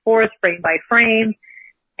back and forth frame by frame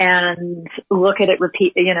and look at it look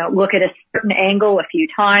at a certain angle a few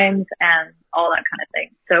times and all that kind of thing.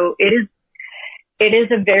 So it is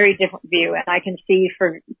a very different view, and I can see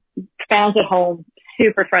for fans at home,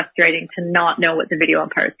 super frustrating to not know what the video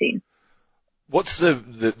umpire is seeing. What's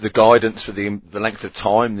the guidance for the length of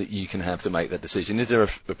time that you can have to make that decision? Is there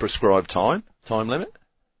a prescribed time limit?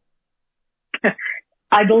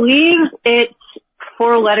 I believe it's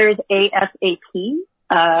 4 letters ASAP.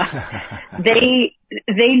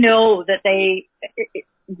 They know that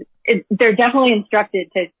they're definitely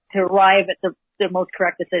instructed to arrive at the most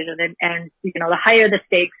correct decision. And the higher the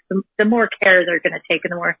stakes, the more care they're going to take,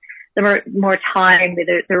 and the more time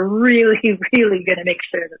they're really, really going to make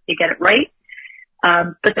sure that they get it right.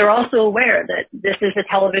 But they're also aware that this is a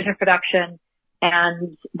television production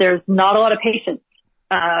and there's not a lot of patience,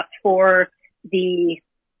 for the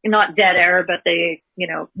not dead air, but the,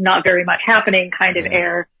 not very much happening kind of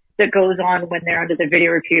air that goes on when they're under the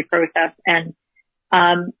video review process. And,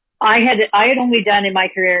 I had only done in my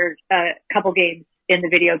career a couple games in the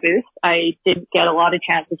video booth. I didn't get a lot of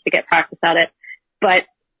chances to get practice at it, but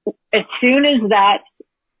as soon as that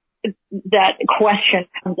question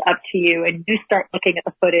comes up to you and you start looking at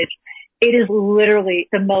the footage, it is literally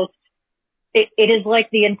it is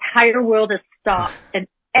like the entire world has stopped and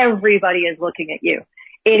everybody is looking at you.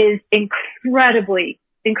 It is incredibly,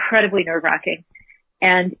 incredibly nerve-wracking.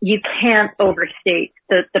 And you can't overstate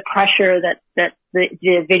the pressure that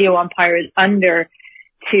the video umpire is under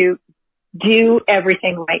to do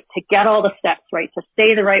everything right, to get all the steps right, to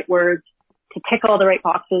say the right words, to tick all the right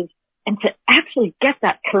boxes, and to actually get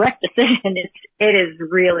that correct decision. It is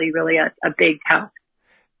really, really a big task.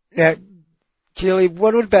 Now, Keely,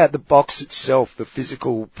 what about the box itself, the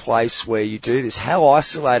physical place where you do this? How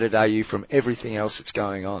isolated are you from everything else that's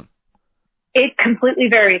going on? It completely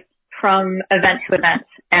varies from event to event,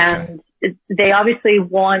 and they obviously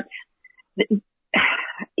want,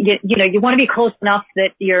 you want to be close enough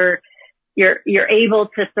that you're able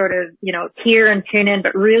to sort of, hear and tune in,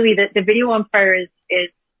 but really the video umpire is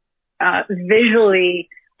visually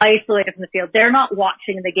isolated from the field. They're not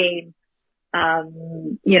watching the game,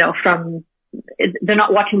 they're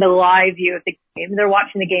not watching the live view of the game. They're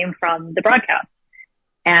watching the game from the broadcast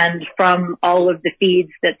and from all of the feeds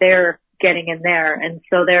that they're getting in there. And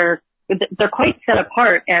so they're quite set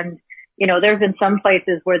apart. And, there have been some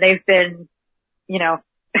places where they've been,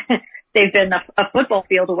 they've been a football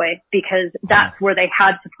field away because that's where they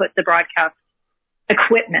had to put the broadcast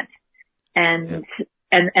equipment and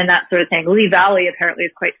that sort of thing. Lee Valley apparently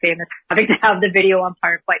is quite famous for having to have the video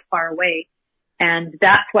umpire quite far away. And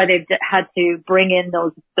that's why they've had to bring in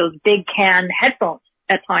those big can headphones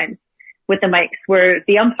at times with the mics, where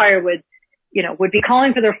the umpire would be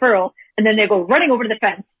calling for the referral, and then they go running over to the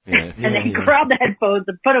fence and then grab the headphones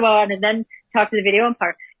and put them on and then talk to the video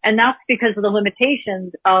umpire. And that's because of the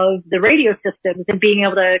limitations of the radio systems and being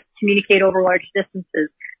able to communicate over large distances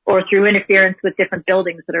or through interference with different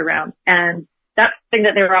buildings that are around. And that's the thing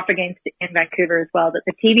that they were up against in Vancouver as well, that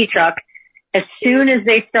the TV truck, as soon as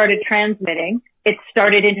they started transmitting, it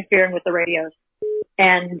started interfering with the radios.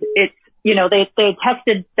 And it's, they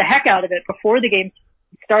tested the heck out of it before the game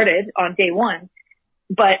started on day one,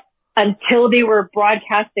 but until they were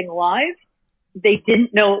broadcasting live, they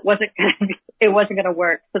didn't know it wasn't going to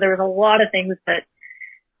work. So there was a lot of things that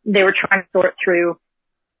they were trying to sort through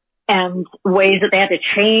and ways that they had to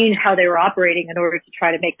change how they were operating in order to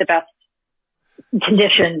try to make the best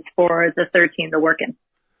conditions for the third team to work in.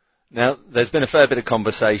 Now, there's been a fair bit of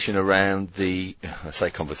conversation around one-way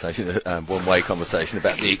conversation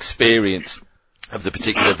about the experience of the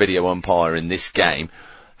particular video umpire in this game.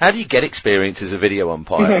 How do you get experience as a video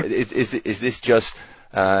umpire? Is this just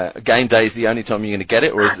game day is the only time you're going to get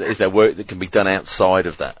it, or is there work that can be done outside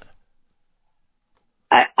of that?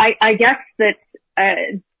 I guess that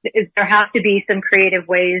there have to be some creative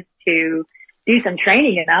ways to do some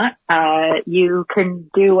training in that. You can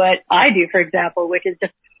do what I do, for example, which is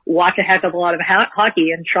just watch a heck of a lot of hockey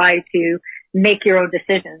and try to make your own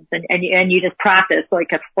decisions. And you just practice like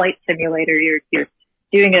a flight simulator. You're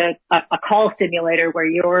doing a call simulator where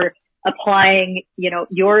you're applying,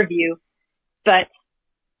 your view. But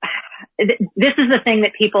this is the thing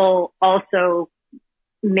that people also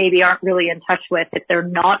maybe aren't really in touch with if they're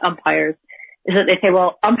not umpires, is that they say,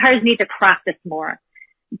 well, umpires need to practice more.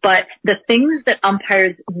 But the things that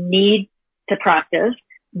umpires need to practice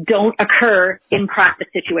don't occur in practice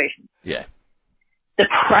situations. Yeah. The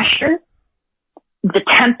pressure, the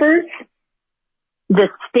tempers, the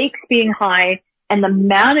stakes being high, and the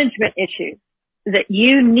management issues that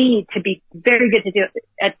you need to be very good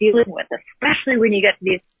at dealing with, especially when you get to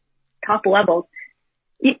these top levels.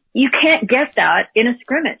 You can't get that in a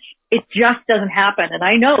scrimmage. It just doesn't happen. And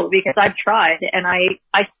I know because I've tried, and I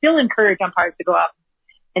still encourage umpires to go out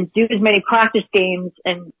and do as many practice games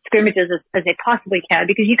and scrimmages as they possibly can,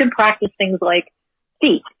 because you can practice things like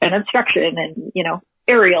feet and obstruction and,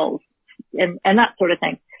 aerials and that sort of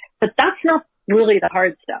thing. But that's not really the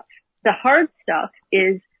hard stuff. The hard stuff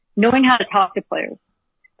is knowing how to talk to players.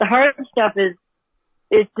 The hard stuff is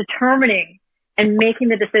determining and making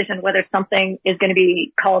the decision whether something is going to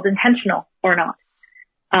be called intentional or not.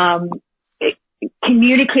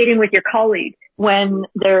 Communicating with your colleague when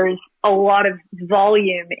there's a lot of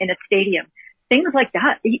volume in a stadium. Things like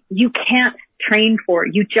that you can't train for.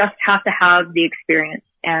 You just have to have the experience.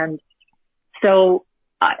 And so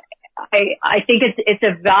I think it's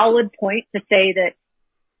a valid point to say that,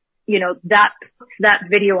 that puts that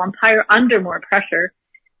video umpire under more pressure.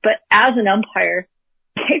 But as an umpire,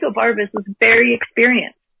 Diego Barbas was very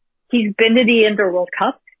experienced. He's been to the Indoor World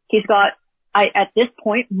Cup. He's got, at this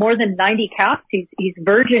point, more than 90 caps. He's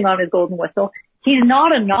verging on his golden whistle. He's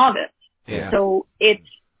not a novice. Yeah. So and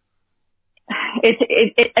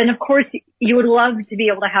of course you would love to be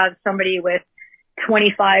able to have somebody with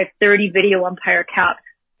 25, 30 video umpire caps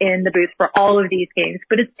in the booth for all of these games,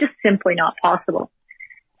 but it's just simply not possible.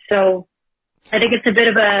 So I think it's a bit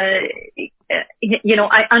of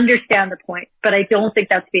I understand the point, but I don't think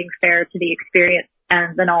that's being fair to the experience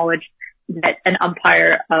and the knowledge that an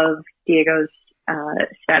umpire of Diego's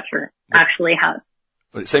stature actually has.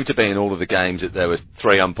 Well, it seemed to be in all of the games that there were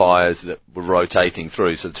 3 umpires that were rotating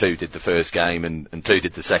through. So 2 did the first game and 2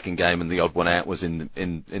 did the second game, and the odd one out was in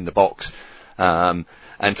the box. And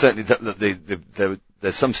certainly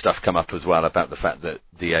there's some stuff come up as well about the fact that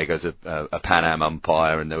Diego's a Pan Am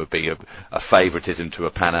umpire, and there would be a favouritism to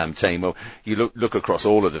a Pan Am team. Well, you look across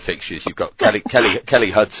all of the fixtures. You've got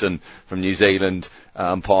Kelly Hudson from New Zealand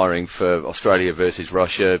umpiring for Australia versus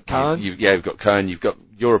Russia. You've got Kern. You've got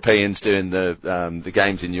Europeans doing the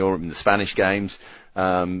games in Europe and the Spanish games.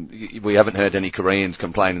 We haven't heard any Koreans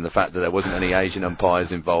complaining the fact that there wasn't any Asian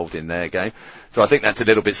umpires involved in their game. So I think that's a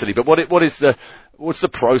little bit silly. But what's the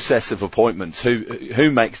process of appointments?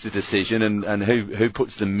 Who makes the decision, and who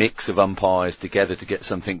puts the mix of umpires together to get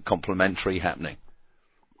something complementary happening?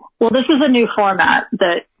 Well, this is a new format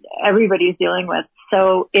that everybody's dealing with.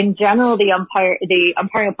 So in general, the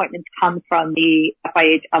umpiring appointments come from the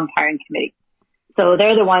FIH umpiring committee. So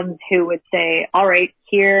they're the ones who would say, all right,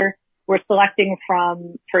 here we're selecting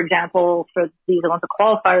from, for example, for these Olympic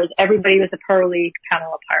qualifiers, everybody was a Pro League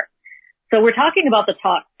panel umpire. So we're talking about the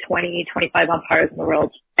top 20, 25 umpires in the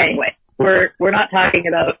world anyway. We're not talking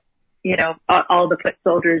about, all the foot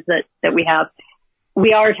soldiers that we have.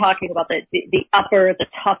 We are talking about the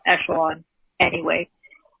top echelon anyway.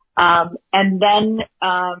 And then,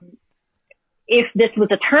 if this was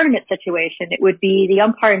a tournament situation, it would be the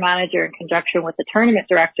umpire manager in conjunction with the tournament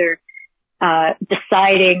director,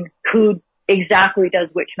 deciding who exactly does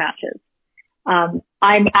which matches.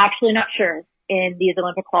 I'm actually not sure in these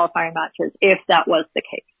Olympic qualifying matches if that was the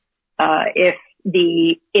case. If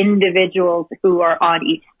the individuals who are on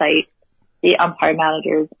each site, the umpire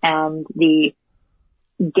managers and the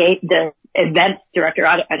events director,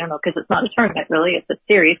 I don't know, because it's not a tournament really, it's a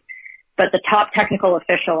series, but the top technical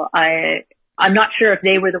official, I'm not sure if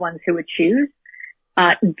they were the ones who would choose.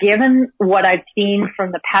 Given what I've seen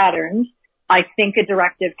from the patterns, I think a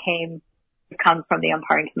directive comes from the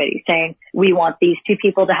umpiring committee saying, we want these 2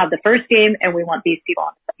 people to have the first game and we want these people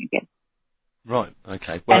on the second game. Right.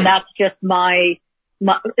 Okay. Well, and that's just my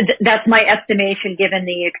that's my estimation given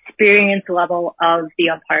the experience level of the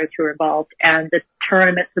umpires who are involved and the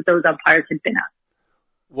tournaments that those umpires had been at.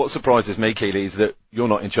 What surprises me, Keely, is that you're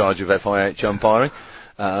not in charge of FIH umpiring,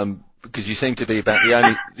 because you seem to be about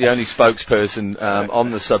the only spokesperson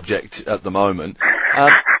on the subject at the moment.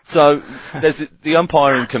 So there's the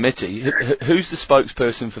umpiring committee. Who's the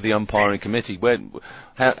spokesperson for the umpiring committee?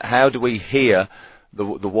 How do we hear the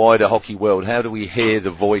wider hockey world? How do we hear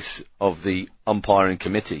the voice of the umpiring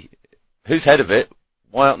committee? Who's head of it?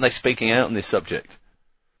 Why aren't they speaking out on this subject?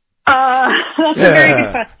 That's a very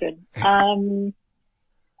good question.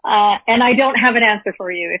 And I don't have an answer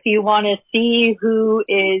for you. If you want to see who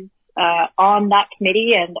is on that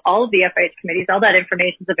committee and all of the FIH committees, all that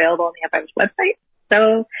information is available on the FIH website.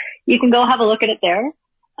 So you can go have a look at it there.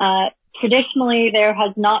 Traditionally, there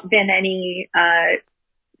has not been any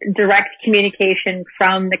direct communication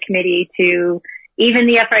from the committee to even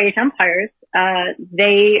the FIH umpires.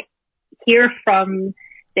 They hear from,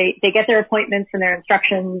 they get their appointments and their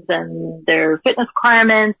instructions and their fitness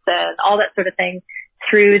requirements and all that sort of thing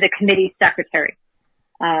through the committee secretary.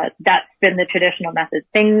 That's been the traditional method.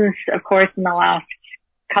 Things, of course, in the last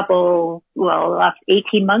the last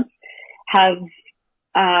 18 months have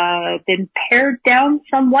been pared down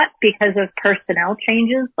somewhat because of personnel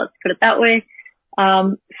changes. Let's put it that way.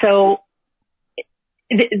 So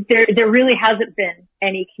there really hasn't been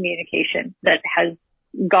any communication that has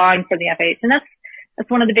gone from the FIH. And that's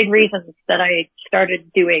one of the big reasons that I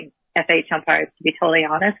started doing FIH umpires, to be totally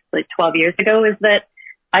honest, like 12 years ago, is that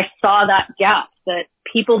I saw that gap, that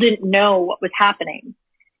people didn't know what was happening.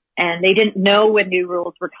 And they didn't know when new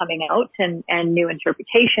rules were coming out and new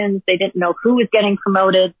interpretations. They didn't know who was getting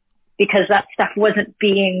promoted because that stuff wasn't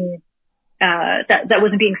being, that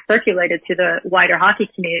wasn't being circulated to the wider hockey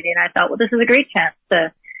community. And I thought, well, this is a great chance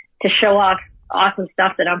to show off awesome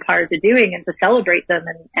stuff that umpires are doing and to celebrate them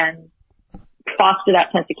and foster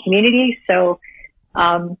that sense of community. So,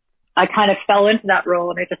 I kind of fell into that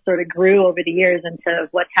role and it just sort of grew over the years into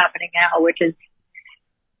what's happening now, which is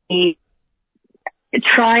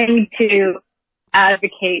trying to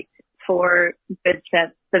advocate for good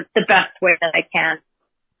sense, the best way that I can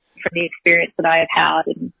from the experience that I have had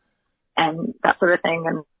and that sort of thing.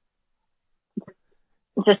 And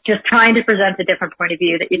just trying to present a different point of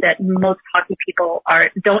view that most hockey people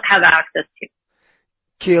don't have access to.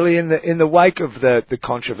 Keely, in the wake of the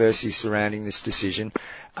controversy surrounding this decision,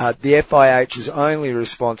 the FIH's only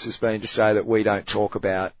response has been to say that we don't talk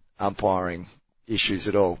about umpiring issues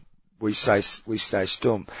at all. We stay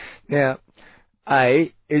stum. Now,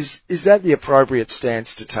 is that the appropriate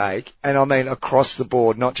stance to take? And I mean across the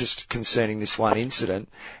board, not just concerning this one incident.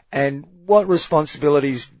 And what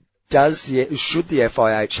responsibilities should the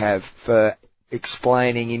FIH have for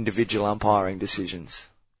explaining individual umpiring decisions?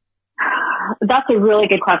 That's a really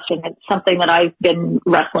good question. It's something that I've been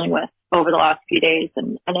wrestling with over the last few days.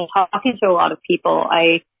 And in talking to a lot of people,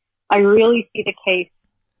 I really see the case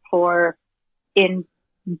for, in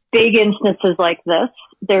big instances like this,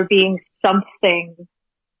 there being something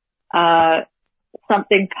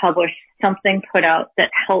published, something put out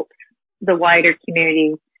that helps the wider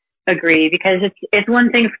community agree. Because it's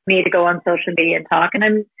one thing for me to go on social media and talk, and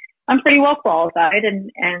I'm pretty well qualified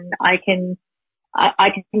and I can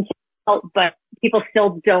help, but people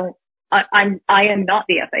still don't. I am not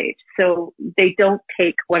the FIH, so they don't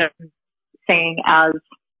take what I'm saying as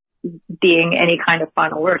being any kind of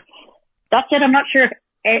final word. That said, I'm not sure if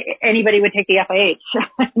anybody would take the FIH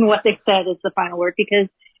and what they said is the final word, because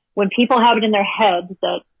when people have it in their head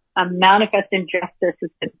that a manifest injustice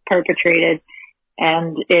has been perpetrated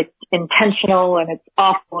and it's intentional and it's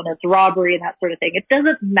awful and it's robbery and that sort of thing, it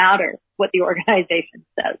doesn't matter what the organization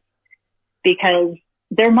says because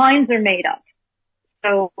their minds are made up.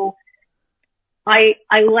 So I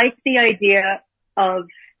like the idea of,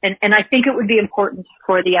 and I think it would be important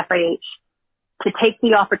for the FIH to take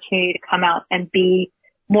the opportunity to come out and be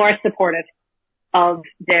more supportive of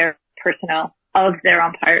their personnel, of their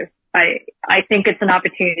umpires. I think it's an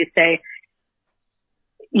opportunity to say,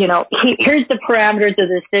 you know, here's the parameters of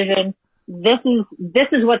the decision. This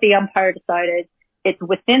is what the umpire decided. It's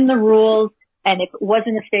within the rules. And if it was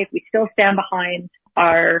a mistake, we still stand behind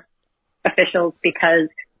our officials because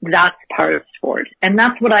that's part of sport. And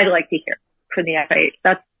that's what I'd like to hear from the FIH.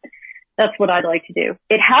 That's what I'd like to do.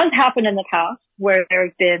 It has happened in the past where there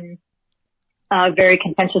have been very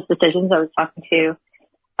contentious decisions. I was talking to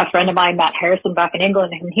a friend of mine, Matt Harrison, back in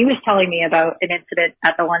England, and he was telling me about an incident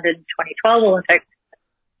at the London 2012 Olympics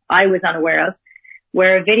I was unaware of,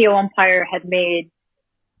 where a video umpire had made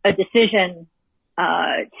a decision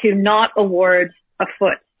to not award a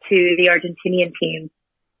foot to the Argentinian team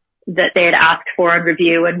that they had asked for in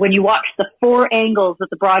review. And when you watch the 4 angles that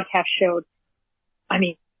the broadcast showed, I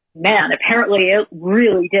mean, man, apparently it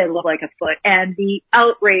really did look like a foot. And the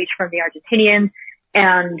outrage from the Argentinians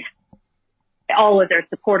and all of their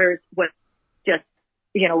supporters was just,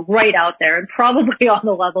 right out there, and probably on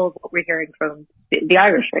the level of what we're hearing from the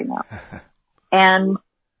Irish right now. And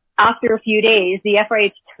after a few days, the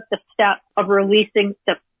FIH took the step of releasing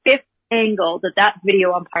the 5th angle that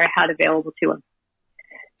video umpire had available to him.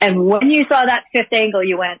 And when you saw that 5th angle,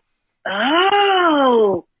 you went,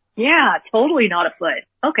 oh, yeah, totally not a foot.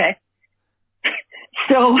 Okay.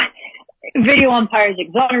 So video umpires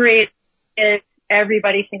exonerated.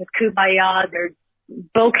 Everybody sings Kumbaya. There's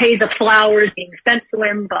bouquets of flowers being sent to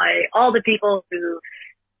him by all the people who,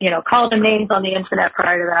 called him names on the internet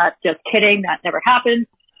prior to that. Just kidding. That never happened.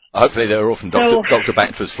 Hopefully they were all from Dr.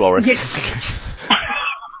 Bactra's florist.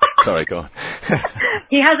 Sorry, go on.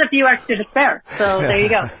 He has a few extra to spare. So there you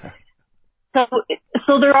go.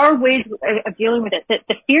 So there are ways of dealing with it.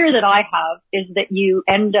 The fear that I have is that you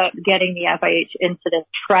end up getting the FIH into the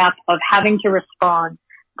trap of having to respond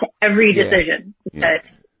to every decision that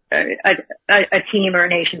a team or a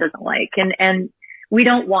nation doesn't like. And we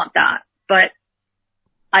don't want that. But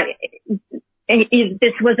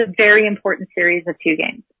this was a very important series of 2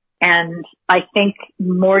 games. And I think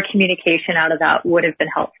more communication out of that would have been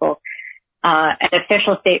helpful. An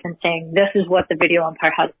official statement saying this is what the video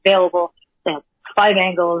umpire has available. They have 5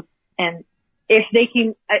 angles. And if they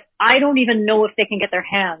can, I don't even know if they can get their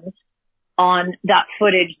hands on that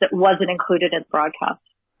footage that wasn't included in the broadcast.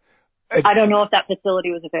 I don't know if that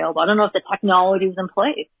facility was available. I don't know if the technology was in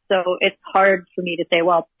place. So it's hard for me to say,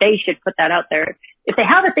 well, they should put that out there. If they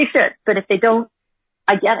have it, they should. But if they don't,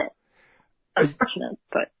 I get it. Unfortunate,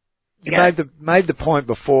 but. You made the point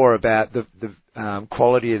before about the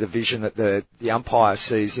quality of the vision that the umpire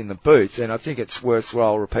sees in the booth, and I think it's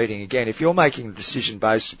worthwhile repeating again. If you're making a decision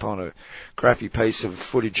based upon a crappy piece of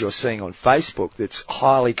footage you're seeing on Facebook that's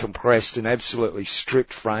highly compressed and absolutely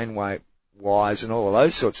stripped frame rate wise and all of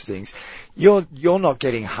those sorts of things, you're not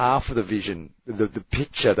getting half of the vision, the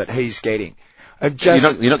picture that he's getting. And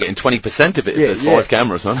just, you're not getting 20% of it if there's 5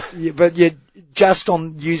 cameras on. Yeah, but just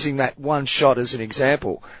on using that one shot as an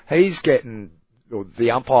example, he's getting, or the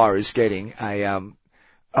umpire is getting a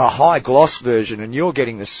high gloss version, and you're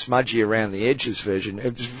getting the smudgy around the edges version.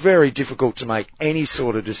 It's very difficult to make any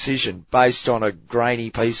sort of decision based on a grainy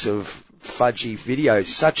piece of fudgy video,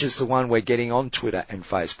 such as the one we're getting on Twitter and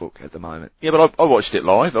Facebook at the moment. Yeah, but I watched it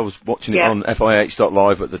live. I was watching it on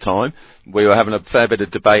FIH.live at the time. We were having a fair bit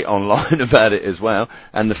of debate online about it as well.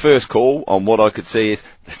 And the first call on what I could see is,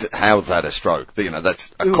 how's that a stroke?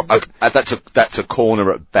 That's a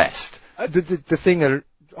corner at best. The thing that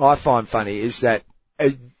I find funny is that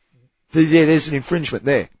there's an infringement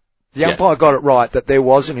there. The umpire got it right that there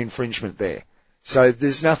was an infringement there. So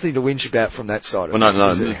there's nothing to whinge about from that side of things.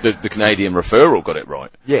 No, the Canadian referral got it right.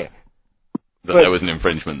 Yeah. That there was an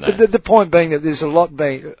infringement there. The point being that there's a lot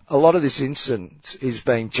of this incident is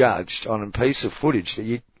being judged on a piece of footage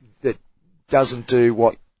that doesn't do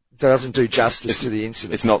justice to the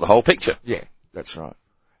incident. It's not the whole picture. Yeah, that's right.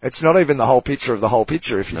 It's not even the whole picture of the whole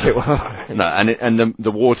picture, if you get what I mean. No, and the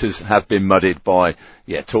waters have been muddied by,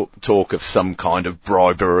 talk of some kind of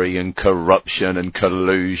bribery and corruption and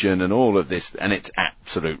collusion and all of this, and it's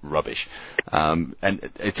absolute rubbish. And I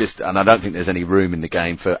don't think there's any room in the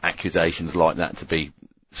game for accusations like that to be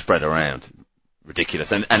spread around.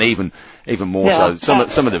 Ridiculous. And even more so,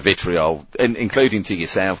 some of the vitriol, including to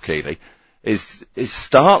yourself, Keely, is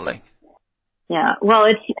startling. Yeah, well,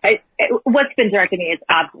 what's been directed to me is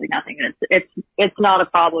absolutely nothing. It's not a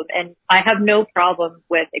problem, and I have no problem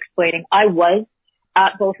with explaining. I was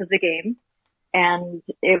at both of the games, and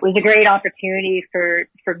it was a great opportunity for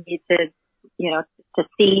me to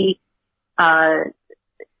see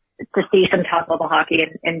some top level hockey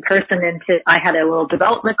in person. And I had a little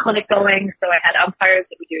development clinic going, so I had umpires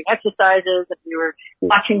that were doing exercises, and we were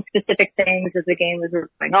watching specific things as the game was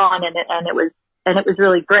going on, and it was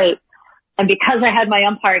really great. And because I had my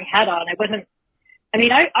umpiring hat on, I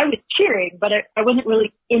was cheering, but I wasn't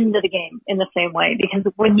really into the game in the same way,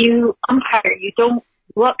 because when you umpire, you don't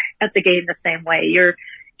look at the game the same way. You're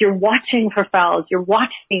watching for fouls. You're watching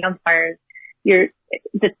the umpires.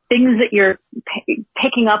 The things that you're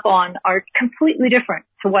picking up on are completely different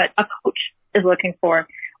to what a coach is looking for,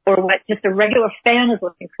 or what just a regular fan is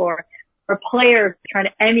looking for, or a player trying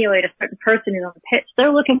to emulate a certain person who's on the pitch.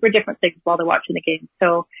 They're looking for different things while they're watching the game.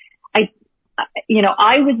 So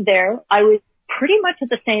I was there. I was pretty much at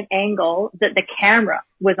the same angle that the camera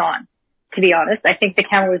was on, to be honest. I think the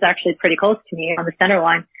camera was actually pretty close to me on the center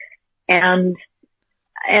line. And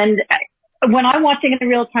when I'm watching it in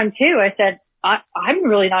real time too, I said, I'm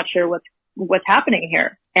really not sure what's happening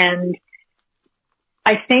here. And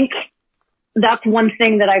I think that's one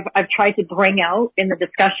thing that I've tried to bring out in the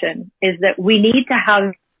discussion, is that we need to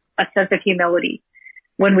have a sense of humility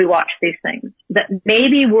when we watch these things, that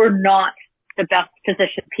maybe we're not the best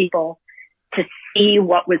positioned people to see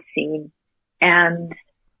what was seen and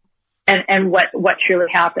what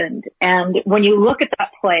truly happened. And when you look at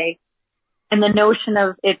that play and the notion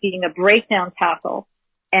of it being a breakdown tackle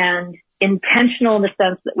and intentional in the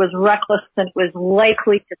sense that it was reckless and it was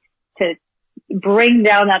likely to bring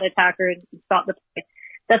down that attacker and stop the play,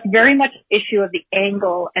 that's very much an issue of the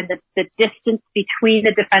angle and the distance between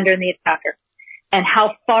the defender and the attacker, and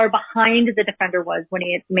how far behind the defender was when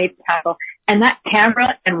he had made the tackle. And that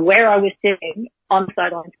camera and where I was sitting on the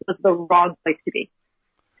sidelines was the wrong place to be.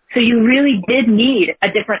 So you really did need a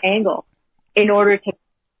different angle in order to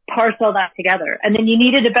parse all that together. And then you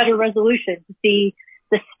needed a better resolution to see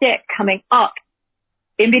the stick coming up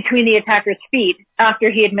in between the attacker's feet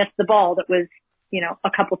after he had missed the ball that was,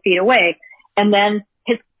 a couple feet away. And then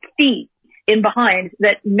his feet in behind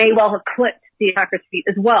that may well have clipped the attacker's feet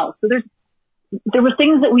as well. So there were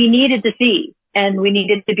things that we needed to see, and we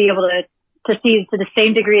needed to be able to see to the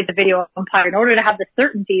same degree as the video umpire in order to have the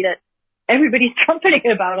certainty that everybody's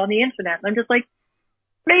trumpeting about on the internet. And I'm just like,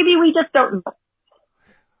 maybe we just don't know.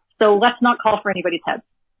 So let's not call for anybody's head.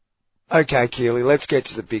 Okay, Keely, let's get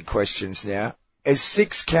to the big questions now. Is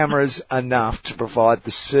 6 cameras enough to provide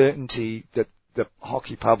the certainty that the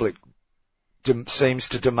hockey public seems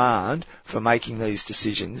to demand for making these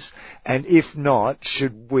decisions? And if not,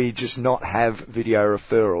 should we just not have video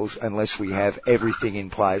referrals unless we have everything in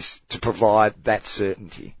place to provide that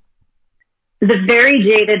certainty? The very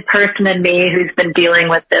jaded person in me who's been dealing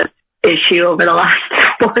with this issue over the last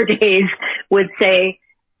 4 days would say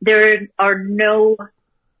there are no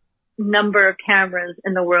number of cameras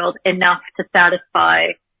in the world enough to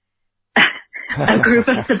satisfy a group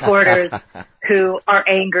of supporters who are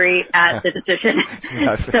angry at the decision.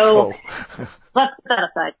 So let's put that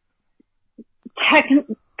aside.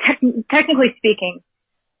 Technically speaking,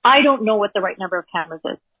 I don't know what the right number of cameras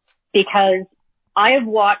is, because I have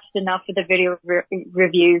watched enough of the video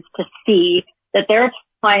reviews to see that there are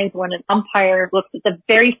times when an umpire looks at the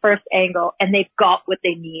very first angle and they've got what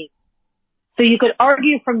they need. So you could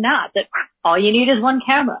argue from that all you need is one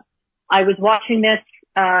camera. I was watching this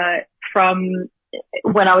from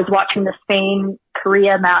when I was watching the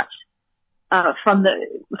Spain-Korea match from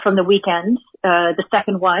the weekend, the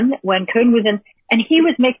second one, when Kuhn was in, and he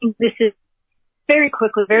was making decisions very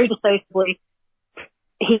quickly, very decisively.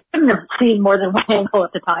 He couldn't have seen more than one angle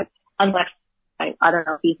at the time, unless, I don't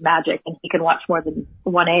know if he's magic and he can watch more than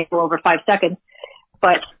one angle over 5 seconds.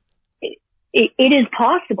 But it is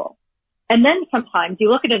possible. And then sometimes you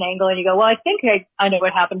look at an angle and you go, well, I think I know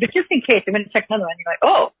what happened, but just in case, I'm going to check another one. You're like,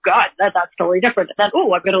 oh, God, that's totally different. And then, I'm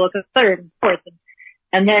going to look at the third and fourth.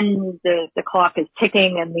 And then the clock is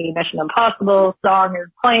ticking and the Mission Impossible song is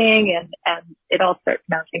playing and it all starts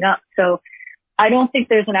mounting up. So I don't think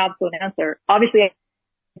there's an absolute answer. Obviously,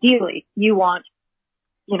 ideally, you want,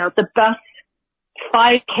 the best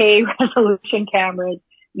 5K resolution cameras.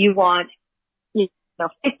 You want,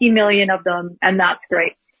 50 million of them, and that's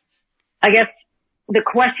great. I guess the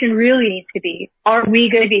question really needs to be, are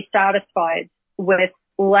we going to be satisfied with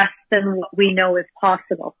less than what we know is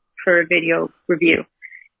possible for a video review?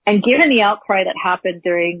 And given the outcry that happened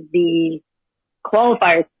during the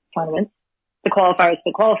qualifiers tournaments, the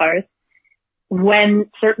qualifiers,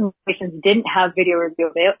 when certain nations didn't have video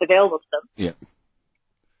review available to them, yeah,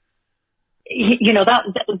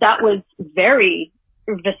 that was very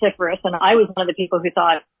vociferous, and I was one of the people who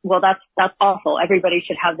thought, well, that's awful. Everybody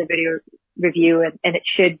should have the video review, and it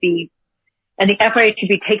should be, and the FIA should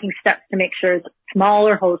be taking steps to make sure that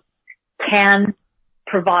smaller hosts can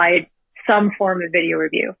provide some form of video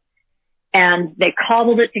review. And they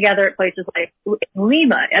cobbled it together at places like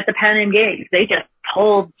Lima at the Pan Am Games. They just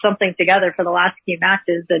pulled something together for the last few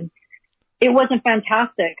matches, and it wasn't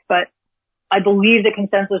fantastic, but I believe the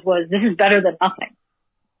consensus was this is better than nothing.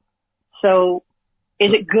 So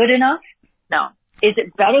is it good enough? No. Is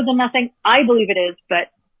it better than nothing? I believe it is, but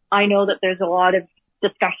I know that there's a lot of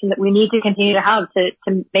discussion that we need to continue to have to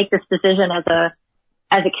make this decision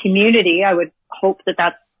as a community. I would hope that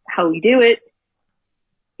that's how we do it.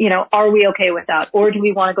 Are we okay with that? Or do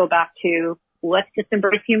we want to go back to, let's just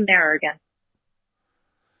embrace human error again?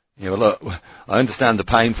 Yeah, well, look, I understand the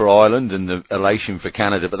pain for Ireland and the elation for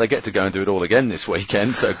Canada, but they get to go and do it all again this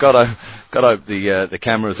weekend. So got to hope the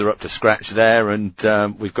cameras are up to scratch there, and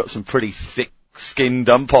we've got some pretty thick-skinned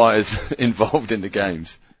umpires involved in the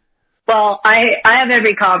games. Well, I have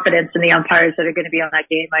every confidence in the umpires that are going to be on that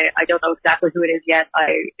game. I don't know exactly who it is yet.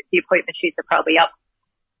 The appointment sheets are probably up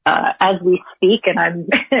as we speak, and I'm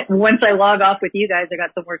once I log off with you guys, I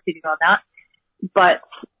got some work to do on that. But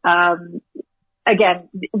again,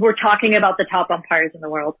 we're talking about the top umpires in the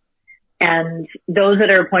world, and those that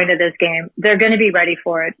are appointed this game, they're going to be ready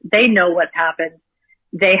for it. They know what's happened.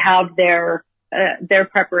 They have their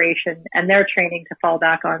preparation and their training to fall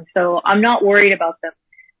back on. So I'm not worried about them.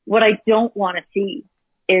 What I don't want to see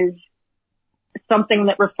is something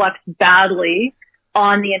that reflects badly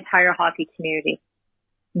on the entire hockey community.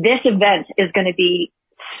 This event is going to be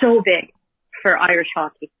so big for Irish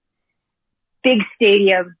hockey. Big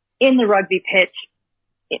stadium, in the rugby pitch.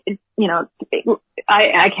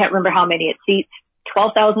 I can't remember how many it seats.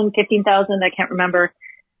 12,000, 15,000, I can't remember.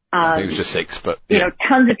 I think it was just 6, but yeah.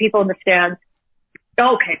 Tons of people in the stands.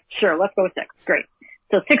 Okay, sure, let's go with 6. Great.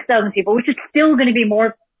 So 6,000 people, which is still going to be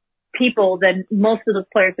more people than most of those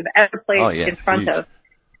players have ever played in front of.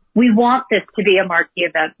 We want this to be a marquee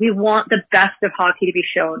event. We want the best of hockey to be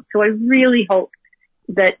shown. So I really hope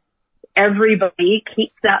that everybody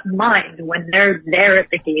keeps that in mind when they're there at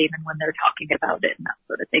the game and when they're talking about it and that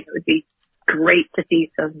sort of thing. It would be great to see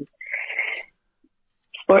some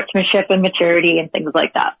sportsmanship and maturity and things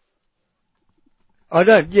like that. I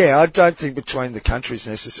don't think between the countries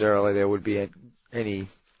necessarily there would be any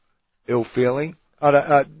ill feeling.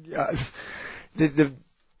 The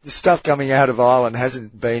stuff coming out of Ireland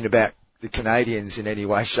hasn't been about the Canadians in any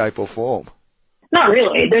way, shape or form. Not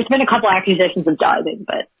really. There's been a couple accusations of diving,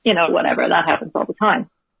 but, whatever. That happens all the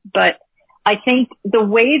time. But I think the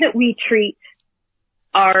way that we treat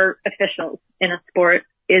our officials in a sport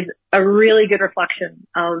is a really good reflection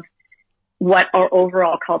of what our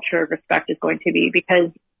overall culture of respect is going to be,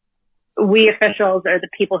 because we officials are the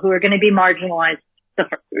people who are going to be marginalized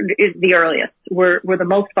the earliest. We're the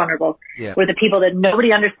most vulnerable. Yeah. We're the people that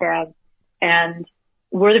nobody understands, and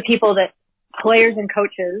we're the people that players and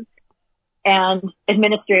coaches and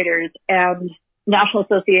administrators and national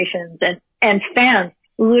associations and fans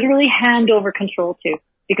literally hand over control to,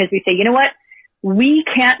 because we say, you know what? We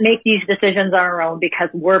can't make these decisions on our own because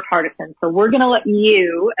we're partisan. So we're going to let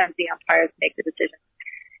you as the umpires make the decision.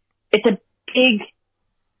 It's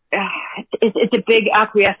a big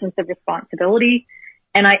acquiescence of responsibility.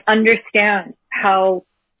 And I understand how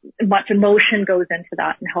much emotion goes into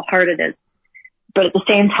that and how hard it is. But at the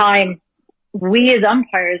same time, we as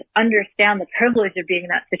umpires understand the privilege of being in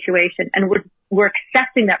that situation, and we're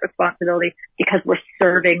accepting that responsibility because we're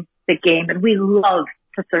serving the game, and we love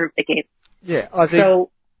to serve the game. Yeah, I think so.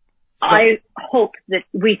 I hope that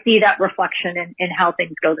we see that reflection in how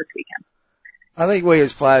things go this weekend. I think we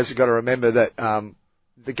as players have got to remember that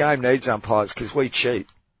the game needs umpires because we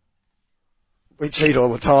cheat. We cheat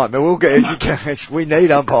all the time, and we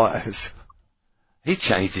need umpires. He's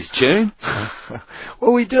changed his tune.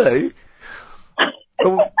 Well, we do.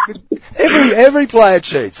 Every player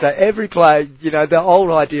cheats. So every player, the old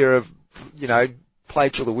idea of, play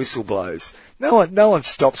till the whistle blows. No one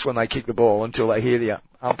stops when they kick the ball until they hear the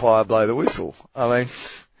umpire blow the whistle. I mean,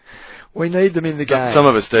 we need them in the game. Some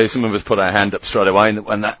of us do. Some of us put our hand up straight away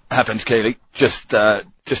when that happens, Keely, just to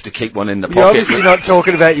keep one in the pocket. You're obviously not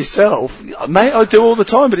talking about yourself. Mate, I do all the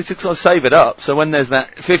time, but it's I save it up. So when there's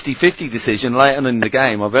that 50-50 decision later in the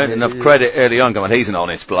game, I've earned enough credit early on going, he's an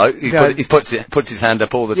honest bloke. He puts his hand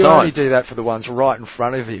up all the time. You only do that for the ones right in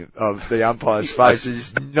front of him, of the umpire's face.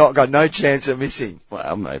 He's not got no chance of missing.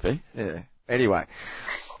 Well, maybe. Yeah. Anyway.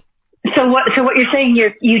 So what you're saying,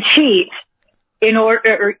 you cheat in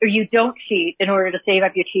order, or you don't cheat in order to save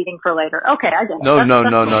up your cheating for later. Okay, I get it. No.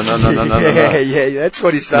 Yeah, that's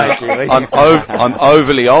what he's saying, Keely. I'm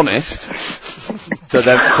overly honest. So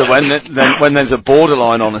when there's a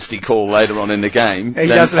borderline honesty call later on in the game, he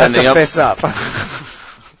doesn't have to fess up.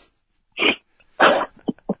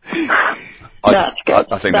 I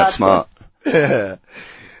think that's smart. Yeah.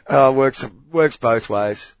 Works both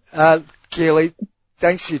ways. Keely,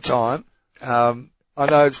 thanks for your time. I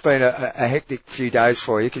know it's been a hectic few days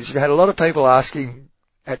for you because you've had a lot of people asking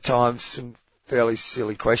at times some fairly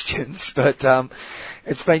silly questions, but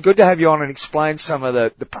it's been good to have you on and explain some of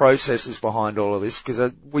the processes behind all of this,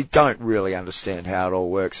 because we don't really understand how it all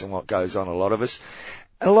works and what goes on, a lot of us.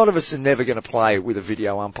 And a lot of us are never going to play with a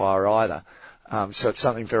video umpire either. So it's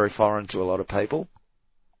something very foreign to a lot of people.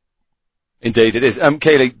 Indeed it is.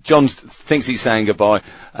 Keely, John thinks he's saying goodbye.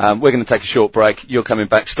 We're going to take a short break. You're coming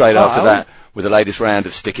back straight after that with the latest round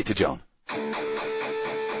of Stick It to John.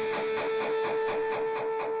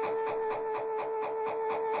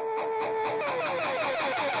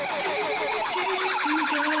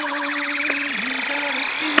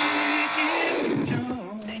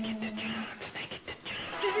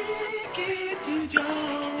 it to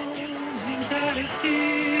Jones. You gotta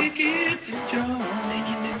stick it to Jones.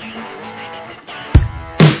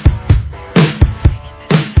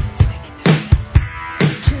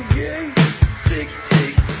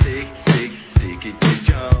 Stick it to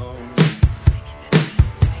Jones.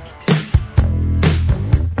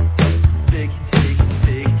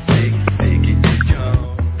 Stick it to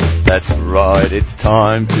Jones. That's right, it's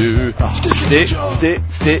time to stick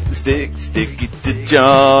it to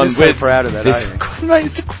John. You're so proud of that, aren't you? Mate,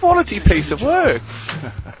 it's a quality piece of work.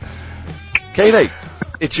 Keely,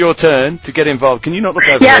 it's your turn to get involved. Can you not look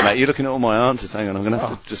over there, mate? You're looking at all my answers. Hang on, I'm going to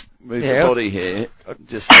have to just move the body here.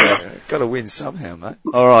 Just got to win somehow, mate.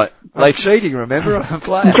 All right. I'm cheating, remember? I'm a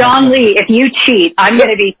player. John Lee, if you cheat, I'm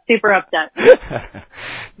going to be super upset.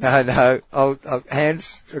 No.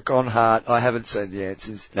 Hands on heart. I haven't seen the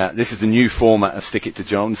answers. Now, this is the new format of Stick It to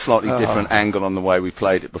John. Slightly different angle on the way we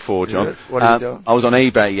played it before, John. What are you doing? I was on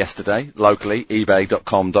eBay yesterday, locally,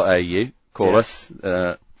 ebay.com.au. Call us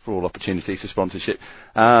for all opportunities for sponsorship.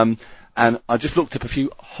 And I just looked up a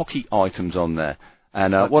few hockey items on there.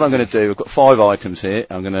 And what I'm going to do, I've got 5 items here.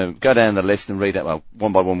 I'm going to go down the list and read out, well,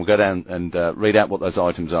 one by one, we'll go down and read out what those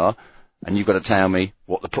items are. And you've got to tell me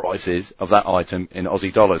what the price is of that item in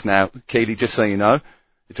Aussie dollars. Now, Keely, just so you know,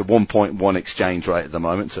 it's a 1.1 exchange rate at the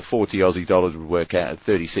moment, so 40 Aussie dollars would work out at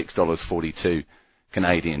 $36.42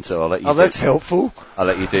 Canadian. So I'll let you. That's helpful. I'll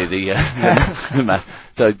let you do the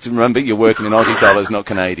math. So remember, you're working in Aussie dollars, not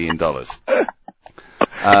Canadian dollars.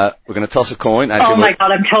 We're going to toss a coin. Actually, oh my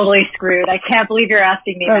God, I'm totally screwed. I can't believe you're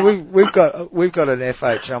asking me that. We've got an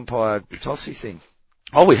FH umpire tossy thing.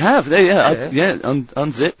 Oh, we have.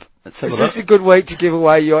 Unzip. Let's have Is this a good week to give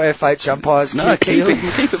away your FH umpires? No, keep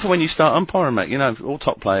it for when you start umpiring, mate. You know, all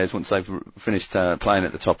top players, once they've finished playing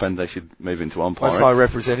at the top end, they should move into umpiring. Once my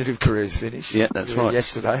representative career's finished. Yeah, that's right.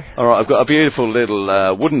 Yesterday. All right, I've got a beautiful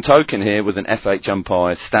little wooden token here with an FH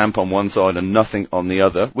umpire stamp on one side and nothing on the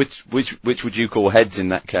other. Which would you call heads in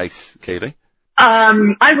that case, Keely?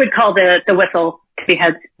 I would call the whistle to be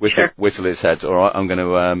heads. Whistle is heads. All right, I'm going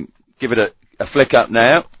to give it a flick up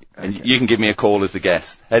now. And you can give me a call as the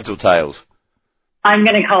guest. Heads or tails? I'm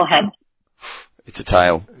going to call heads. It's a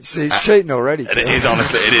tail. See, he's cheating already. It is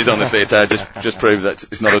honestly a tail. Just prove that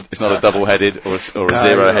it's not a double-headed or a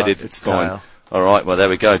zero-headed coin. Tail. All right. Well, there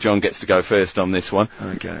we go. John gets to go first on this one.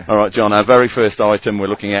 Okay. All right, John. Our very first item we're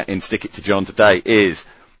looking at in Stick It to John today is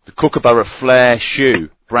the Kookaburra Flare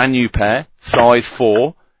shoe, brand new pair, size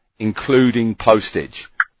 4, including postage.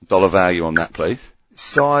 Dollar value on that, please.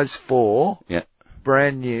 Size 4. Yeah.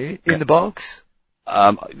 Brand new in the box.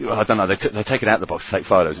 I don't know. They take it out of the box to take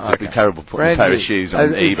photos. It'd be terrible putting a pair of shoes on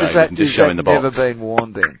eBay and just showing the box. Never been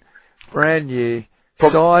worn then. Brand new.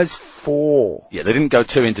 Size 4. Yeah, they didn't go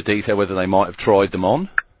too into detail whether they might have tried them on.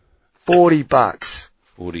 $40.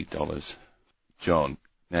 $40. John.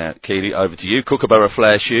 Now, Keely, over to you. Kookaburra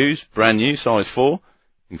Flare shoes, brand new, size 4,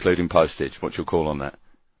 including postage. What's your call on that?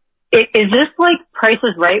 Is this like Price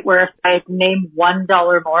is Right, where if I name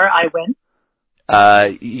 $1 more, I win?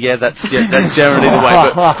 That's generally the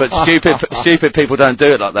way, but stupid people don't do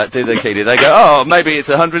it like that, do they, Keely? They go, oh, maybe it's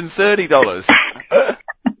 $130.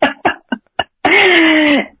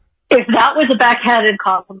 If that was a backhanded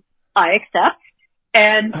compliment, I accept.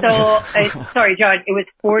 And so, sorry, John, it was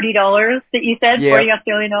 $40 that you said? Yep. 40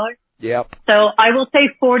 Australian dollars? Yep. So I will say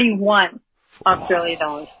 41 Australian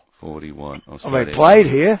dollars. 41 Australian. I mean, played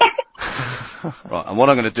here. Right, and what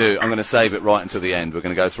I'm going to do, I'm going to save it right until the end. We're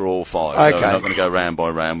going to go through all 5. Okay. So we're not going to go round by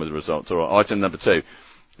round with the results. All right, item number 2.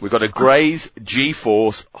 We've got a Grays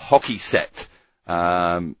G-Force hockey set.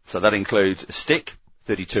 So that includes a stick,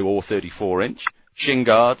 32 or 34 inch, shin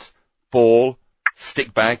guards, ball,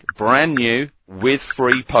 stick bag, brand new with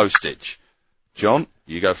free postage. John,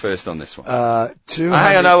 you go first on this one. 200.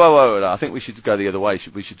 Hang on, no, I think we should go the other way.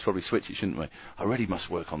 We should probably switch it, shouldn't we? I really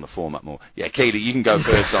must work on the format more. Yeah, Keely, you can go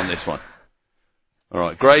first on this one. All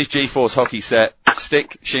right, Grays G-Force hockey set,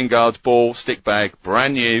 stick, shin guards, ball, stick bag,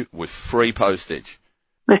 brand new with free postage.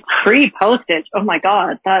 With free postage? Oh my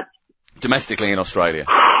God, that's... Domestically in Australia.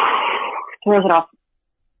 Throws it off.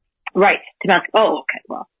 Right, domestic. Oh, okay,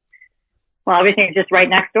 well, everything's just right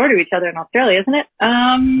next door to each other in Australia, isn't it?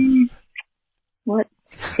 Let's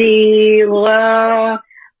see.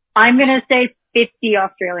 I'm going to say 50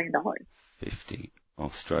 Australian dollars. 50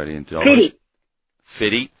 Australian dollars.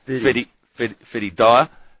 Fitty Dyer.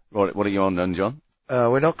 Right, what are you on then, John?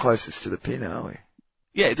 We're not closest to the pin, are we?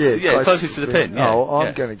 Yeah, closest to the pin. Yeah,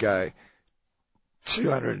 I'm going to go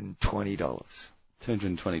 $220.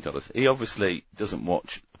 $220. He obviously doesn't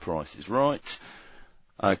watch The Price is Right.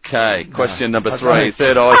 Okay, question number 3,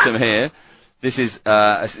 third item here. This is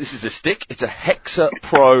a stick. It's a Hexa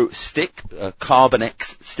Pro stick,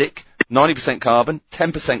 Carbonex stick, 90% carbon,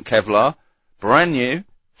 10% Kevlar, brand new,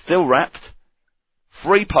 still wrapped,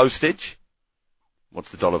 free postage.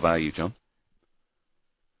 What's the dollar value, John?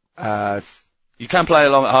 You can play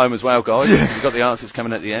along at home as well, guys. You've got the answers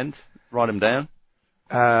coming at the end. Write them down.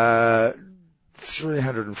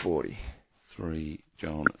 340.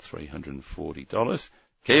 John, $340.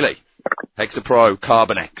 Keely, Hexa Pro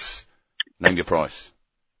Carbonex. Name your price.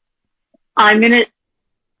 I'm gonna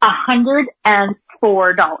 $104.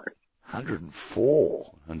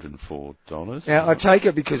 $104. Now, I take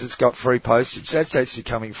it because it's got free postage. That's actually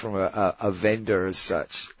coming from a vendor as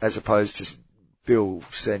such, as opposed to Bill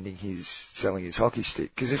selling his hockey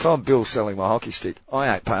stick. Because if I'm Bill selling my hockey stick,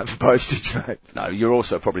 I ain't paying for postage, mate. No, you're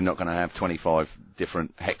also probably not going to have 25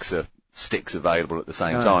 different Hexa sticks available at the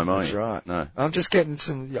same time, are you? That's right. No. I'm just getting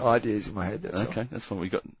some ideas in my head, that's okay, that's fine. We've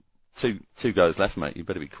got two goes left, mate. You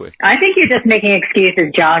better be quick. I think you're just making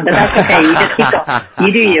excuses, John, but that's okay. You just keep going.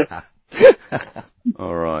 You do you.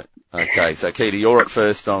 All right. Okay, so Keely, you're up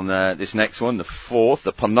first on this next one,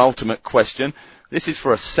 the penultimate question. This is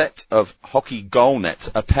for a set of hockey goal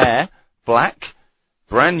nets, a pair, black,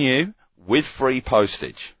 brand new, with free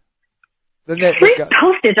postage. Free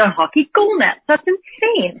postage on hockey goal nets. That's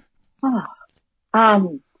insane.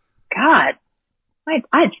 Oh, God. I'd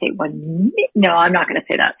say no, I'm not going to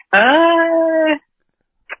say that.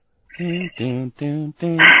 Can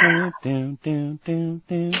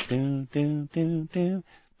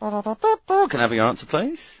I have your answer,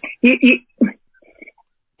 please?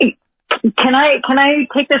 Can I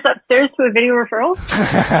take this upstairs to a video referral? Is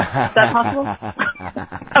that possible?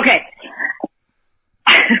 Okay.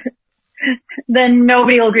 Then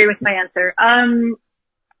nobody will agree with my answer. I'm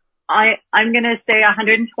gonna say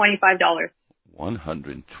 $125.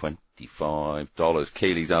 $125.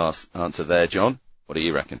 Keely's answer there, John. What do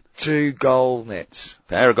you reckon? 2 goal nets.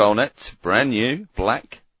 Pair of goal nets, brand new,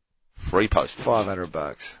 black, free postage.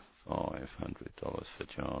 $500. $500 for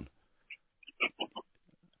John.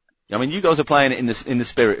 I mean, you guys are playing it in the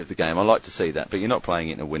spirit of the game. I like to see that, but you're not playing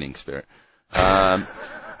it in a winning spirit.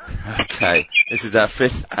 Okay, this is our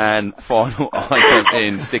fifth and final item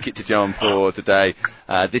in Stick It to John for today.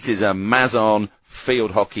 This is a Mazon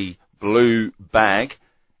Field Hockey blue bag.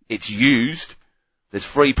 It's used. There's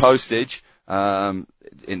free postage.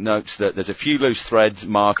 It notes that there's a few loose threads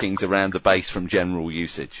markings around the base from general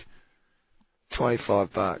usage.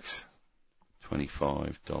 $25.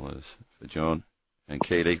 $25 for John. And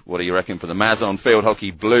Keely, what do you reckon for the Mazon Field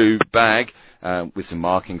Hockey blue bag with some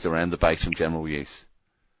markings around the base from general use?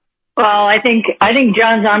 Well, I think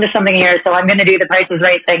John's onto something here, so I'm going to do the Price is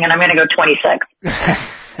Right thing, and I'm going to go 26.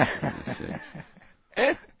 26.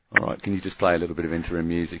 All right, can you just play a little bit of interim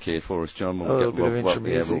music here for us, John? While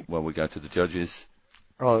we go to the judges.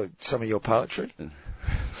 Oh, some of your poetry?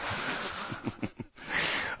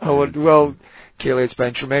 Well, Keely, it's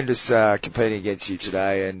been tremendous competing against you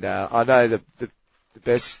today, and I know the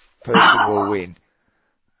best person will win.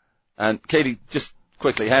 And Keely, just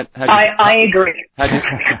quickly, I agree.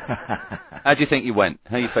 How do you think you went?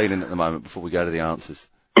 How are you feeling at the moment before we go to the answers?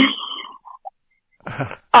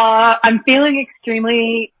 I'm feeling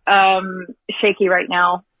extremely shaky right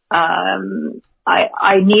now.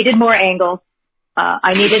 I needed more angles.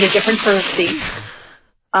 I needed a different currency.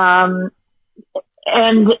 And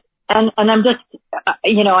I'm just,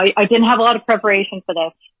 I didn't have a lot of preparation for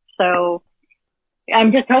this, so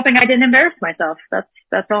I'm just hoping I didn't embarrass myself.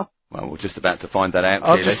 That's all. Well, we're just about to find that out.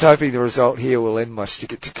 I'm Keely. just hoping the result here will end my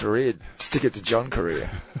Stick It to John career.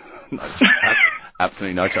 No,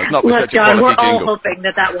 absolutely no chance. Not with such John, a quality jingle. We're all hoping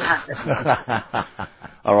that will happen.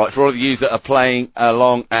 All right, for all of you that are playing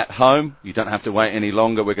along at home, you don't have to wait any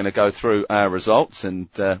longer. We're going to go through our results, and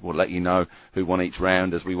we'll let you know who won each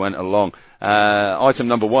round as we went along. Item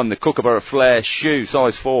number 1, the Kookaburra Flair shoe,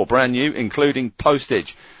 size 4, brand new, including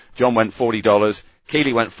postage. John went $40.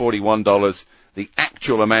 Keely went $41. The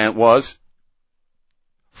actual amount was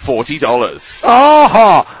 $40.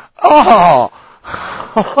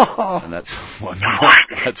 And that's a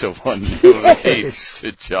 1-0 lead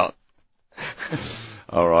to John.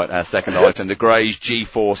 All right, our second item, the Greys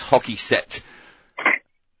G-Force hockey set.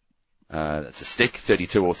 That's a stick,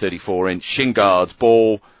 32 or 34 inch, shin guards,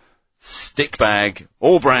 ball, stick bag,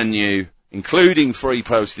 all brand new, including free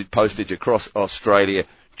postage across Australia.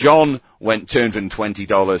 John went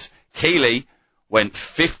 $220. Keely went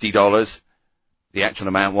 $50. The actual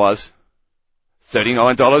amount was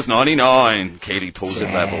 $39.99. Keely pulls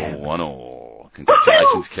it level 1-1.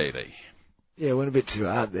 Congratulations, Keely. Yeah, went a bit too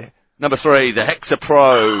hard there. Number 3, the Hexa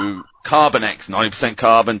Pro Carbonex, 90%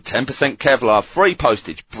 carbon, 10% Kevlar, free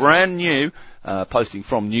postage, brand new, posting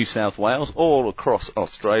from New South Wales all across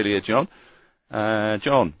Australia, John.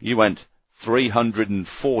 John, you went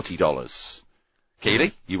 $340.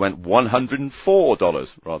 Keely, you went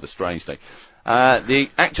 $104, rather strangely. The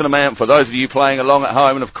actual amount for those of you playing along at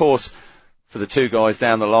home, and of course for the two guys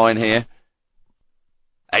down the line here,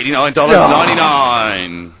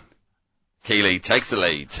 $89.99. Keely takes the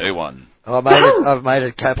lead, 2-1. I've made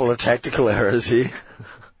a couple of tactical errors here.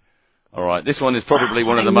 All right, this one is probably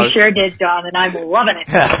one of the most... You sure did, John, and I'm loving it.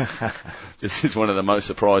 This is one of the most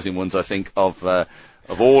surprising ones, I think, of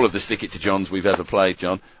all of the Stick It to Johns we've ever played,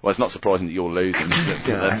 John. Well, it's not surprising that you're losing.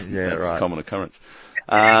 That's right. A common occurrence.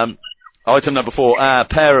 Item number 4,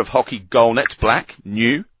 pair of hockey goal nets, black,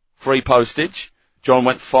 new, free postage. John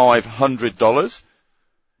went $500.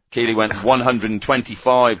 Keely went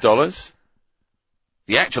 $125.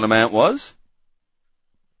 The actual amount was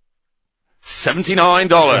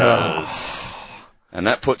 $79. And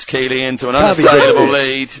that puts Keely into an unassailable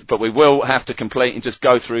lead, but we will have to complete and just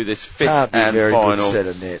go through this fifth and final good set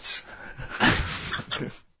of nets.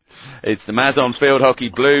 It's the Mazon Field Hockey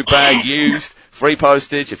blue bag used, free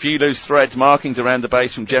postage, a few loose threads, markings around the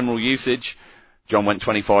base from general usage. John went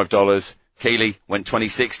 $25. Keely went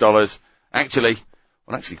 $26. Actually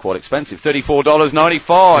quite expensive,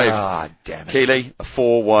 $34.95. Ah, damn it. Keely, a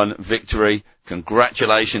 4-1 victory.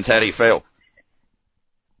 Congratulations. How do you feel?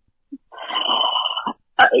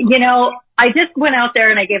 I just went out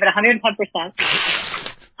there and I gave it 110%.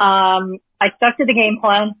 I stuck to the game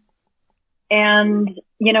plan and,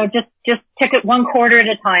 just took it one quarter at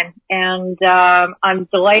a time. And, I'm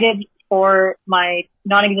delighted for my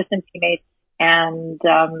non-existent teammates and,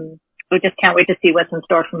 we just can't wait to see what's in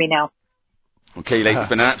store for me now. Well, Keely, it's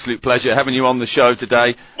been an absolute pleasure having you on the show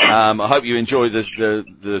today. I hope you enjoy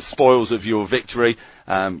the spoils of your victory.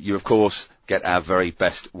 You, of course, get our very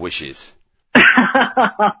best wishes.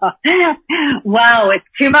 Wow, it's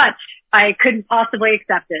too much. I couldn't possibly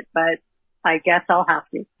accept it, but I guess I'll have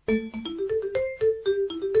to.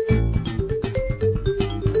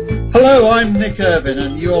 Hello, I'm Nick Irvin,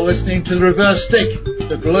 and you're listening to The Reverse Stick,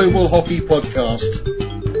 the Global Hockey Podcast.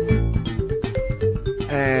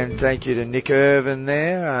 And thank you to Nick Irvin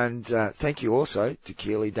there, and thank you also to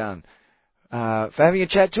Keely Dunn for having a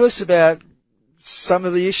chat to us about some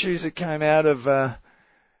of the issues that came out of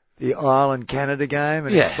the Ireland-Canada game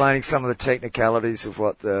and explaining some of the technicalities of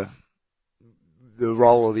what the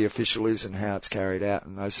role of the official is and how it's carried out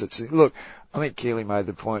and those sorts of things. Look, I think Keely made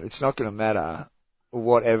the point. It's not going to matter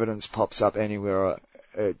what evidence pops up anywhere.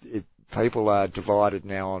 People are divided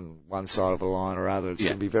now on one side of the line or other. It's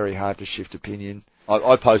going to be very hard to shift opinion.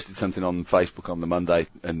 I posted something on Facebook on the Monday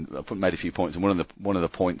and I made a few points, and one of the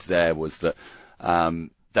points there was that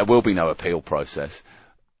there will be no appeal process.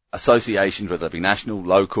 Associations, whether it be national,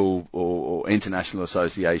 local, or international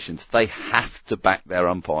associations, they have to back their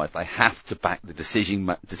umpires. They have to back the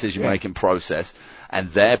decision-making process and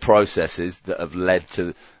their processes that have led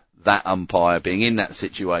to that umpire being in that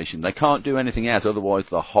situation. They can't do anything else, otherwise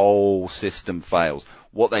the whole system fails.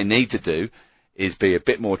 What they need to do is be a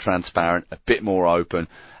bit more transparent, a bit more open,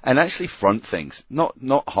 and actually front things. Not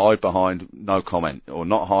hide behind no comment, or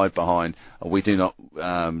not hide behind we do not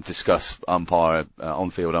discuss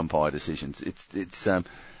on-field umpire decisions. It's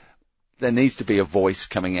there needs to be a voice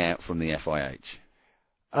coming out from the FIH.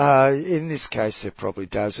 In this case, it probably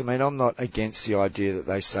does. I mean, I'm not against the idea that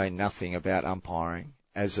they say nothing about umpiring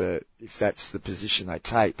if that's the position they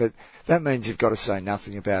take, but that means you've got to say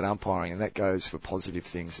nothing about umpiring, and that goes for positive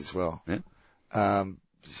things as well. Yeah.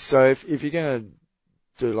 So if you're going to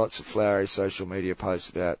do lots of flowery social media posts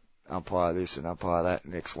about umpire this and umpire that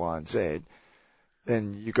and X, Y, and Z,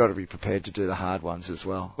 then you've got to be prepared to do the hard ones as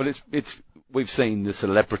well. Well, we've seen the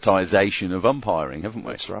celebritization of umpiring, haven't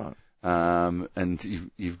we? That's right. And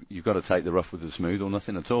you've got to take the rough with the smooth or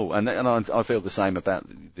nothing at all. And I feel the same about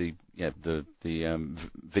the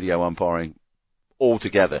video umpiring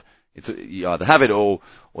altogether. You either have it all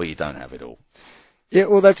or you don't have it all. Yeah,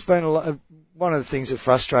 well, that's been one of the things that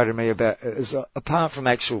frustrated me about is apart from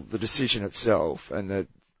the decision itself and the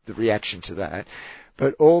reaction to that,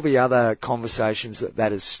 but all the other conversations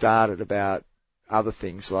that has started about other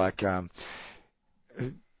things like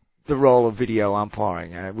the role of video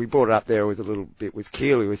umpiring. We brought it up there with a little bit with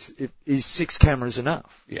Keely. Is 6 cameras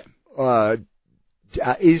enough? Yeah.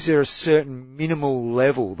 Is there a certain minimal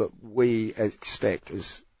level that we expect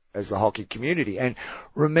as the hockey community? And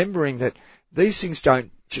remembering that these things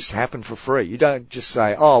don't just happen for free. You don't just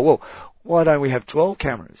say, oh, well, why don't we have 12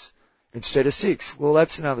 cameras instead of 6? Well,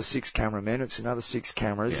 that's another 6 cameramen. It's another 6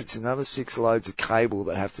 cameras. Yeah. It's another 6 loads of cable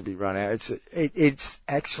that have to be run out. It's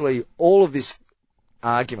actually all of this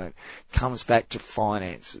argument comes back to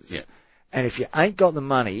finances. Yeah. And if you ain't got the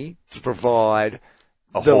money to provide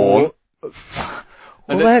a horn.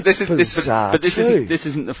 Well, that's bizarre But this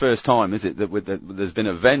isn't the first time, is it, that there's been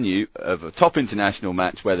a venue of a top international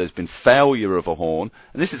match where there's been failure of a horn,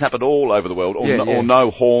 and this has happened all over the world, or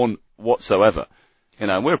no horn whatsoever. You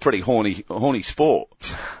know, and we're a pretty horny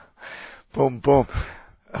sport. Boom, boom.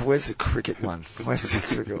 Where's the cricket one?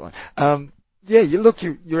 Yeah,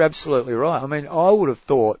 you're absolutely right. I mean, I would have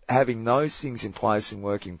thought having those things in place and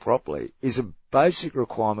working properly is a basic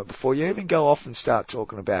requirement before you even go off and start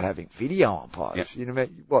talking about having video umpires. Yeah. You know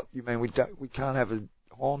what you mean? We can't have a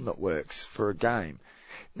horn that works for a game.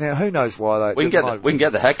 Now, who knows why we can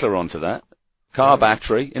get the heckler onto that car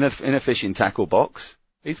battery inefficient tackle box.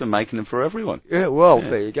 He's been making them for everyone. Yeah, well,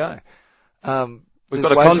 there you go. We've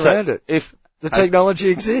got a contact around it. If the technology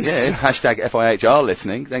exists. Yeah, if hashtag FIHR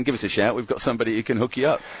listening, then give us a shout. We've got somebody who can hook you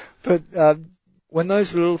up. But when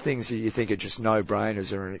those little things that you think are just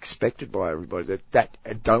no-brainers are expected by everybody, that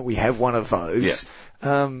don't we have one of those,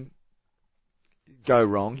 go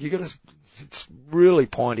wrong, it's really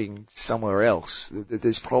pointing somewhere else.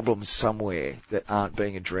 There's problems somewhere that aren't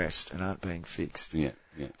being addressed and aren't being fixed. Yeah.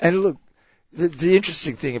 And look, the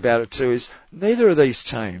interesting thing about it too is neither of these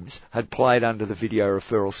teams had played under the video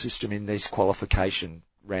referral system in this qualification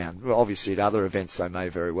round. Well, obviously at other events they may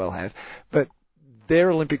very well have, but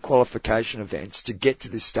their Olympic qualification events to get to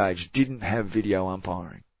this stage didn't have video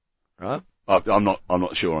umpiring, right? I'm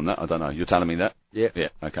not sure on that. I don't know. You're telling me that? Yeah. Yeah.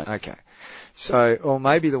 Okay. So, or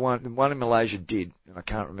maybe the one in Malaysia did, and I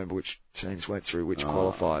can't remember which teams went through which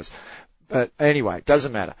qualifiers. But anyway, it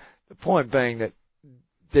doesn't matter. The point being that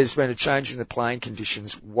there's been a change in the playing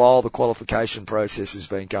conditions while the qualification process has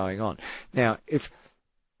been going on. Now, if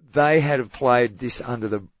they had have played this under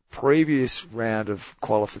the previous round of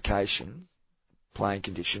qualification playing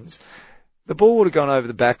conditions, the ball would have gone over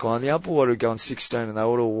the back line, the umpire would have gone 16, and they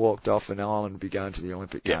would have walked off, and Ireland would be going to the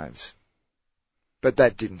Olympic Games. But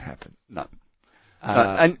that didn't happen. No.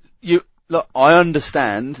 And look, I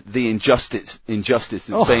understand the injustice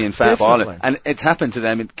that's being felt by Ireland, and it's happened to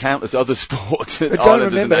them in countless other sports. But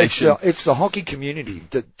don't remember, it's the hockey community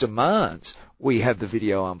that demands we have the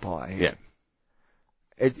video umpire here.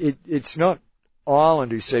 Yeah. It's not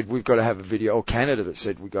Ireland who said we've got to have a video, or Canada that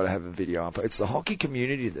said we've got to have a video umpire. It's the hockey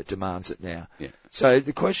community that demands it now. Yeah. So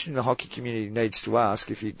the question the hockey community needs to ask,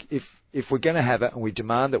 if we're going to have it and we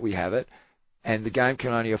demand that we have it, and the game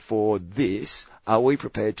can only afford this, are we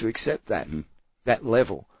prepared to accept that, that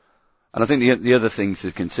level? And I think the other thing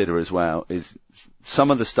to consider as well is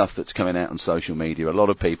some of the stuff that's coming out on social media. A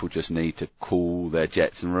lot of people just need to cool their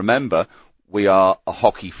jets. And remember, we are a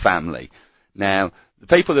hockey family. Now, the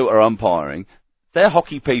people that are umpiring, they're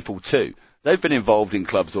hockey people too. They've been involved in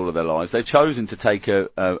clubs all of their lives. They've chosen to take a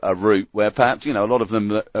route where perhaps, a lot of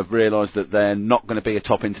them have realised that they're not going to be a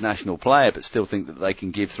top international player, but still think that they can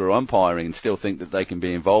give through umpiring and still think that they can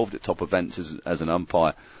be involved at top events as an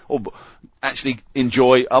umpire, or actually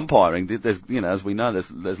enjoy umpiring. There's, as we know,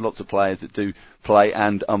 there's lots of players that do play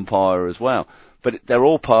and umpire as well. But they're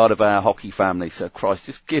all part of our hockey family, so Christ,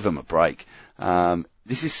 just give them a break.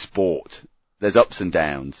 This is sport. There's ups and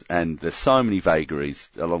downs, and there's so many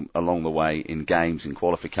vagaries along the way in games and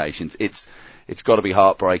qualifications. It's got to be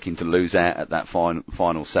heartbreaking to lose out at that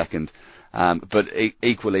final second, but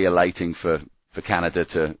equally elating for Canada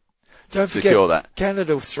to secure that.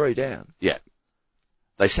 Canada was 3 down. Yeah,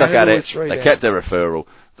 they stuck at it. They kept their referral.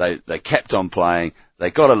 They kept on playing.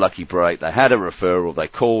 They got a lucky break. They had a referral. They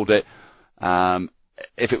called it.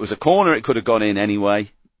 If it was a corner, it could have gone in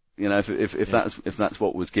anyway. If that's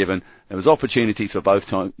what was given, there was opportunities for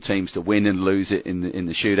both teams to win and lose it in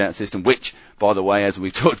the shootout system, which, by the way, as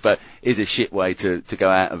we've talked about, is a shit way to go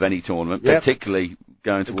out of any tournament, particularly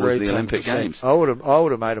going towards the Olympic Games. I would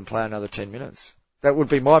have made them play another 10 minutes. That would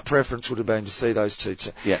be my preference. Would have been to see those two.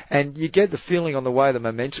 And you get the feeling on the way the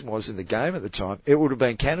momentum was in the game at the time, it would have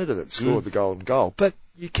been Canada that scored the golden goal, but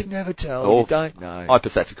you can never tell. You don't know.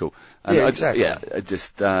 Hypothetical. And exactly.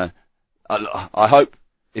 I hope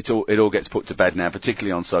it all gets put to bed now,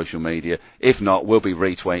 particularly on social media. If not, we'll be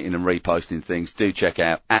retweeting and reposting things. Do check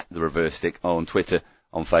out @The Reverse Stick on Twitter,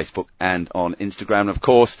 on Facebook, and on Instagram. And of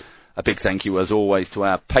course, a big thank you, as always, to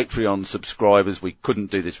our Patreon subscribers. We couldn't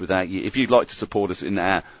do this without you. If you'd like to support us in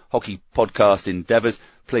our hockey podcast endeavours,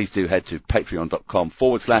 please do head to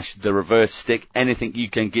patreon.com/The Reverse Stick. Anything you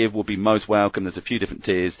can give will be most welcome. There's a few different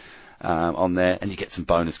tiers on there, and you get some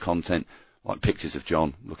bonus content, like pictures of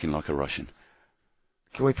John looking like a Russian.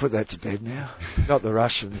 Can we put that to bed now? Not the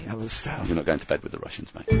Russian, the other stuff. You're not going to bed with the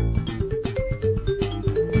Russians, mate.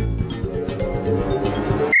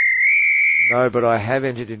 No, but I have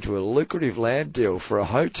entered into a lucrative land deal for a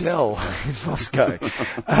hotel in Moscow.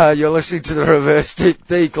 You're listening to the Reverse Stick,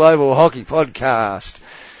 the Global Hockey Podcast.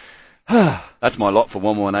 That's my lot for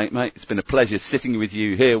 118, mate. It's been a pleasure sitting with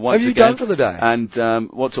you here once again. Have you done for the day?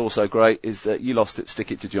 And what's also great is that you lost it,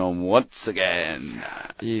 stick it to John once again.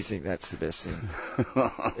 You think that's the best thing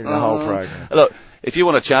in the whole program? Look, if you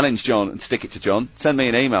want to challenge John and stick it to John, send me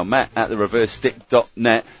an email,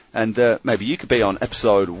 matt@thereversestick.net, and maybe you could be on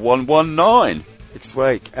episode 119. Next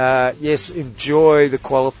week. Yes, enjoy the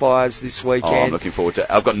qualifiers this weekend. Oh, I'm looking forward to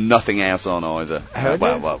it. I've got nothing else on either.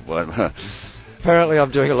 Well. Apparently I'm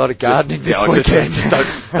doing a lot of gardening this weekend.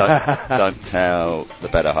 Don't tell the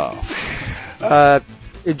better half.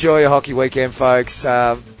 Enjoy your hockey weekend, folks.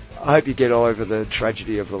 I hope you get over the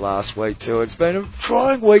tragedy of the last week too. It's been a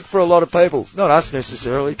trying week for a lot of people. Not us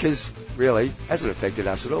necessarily, because really, hasn't affected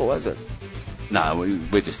us at all, has it? No,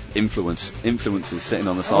 we're just influencers sitting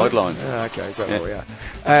on the sidelines. Okay, is that where we are?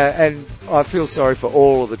 And I feel sorry for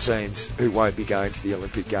all of the teams who won't be going to the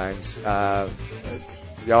Olympic Games.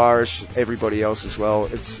 The Irish, everybody else as well.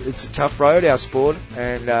 It's a tough road, our sport,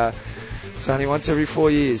 and it's only once every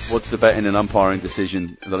 4 years. What's the betting and umpiring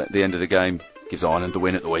decision at the end of the game? Gives Ireland the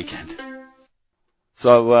win at the weekend.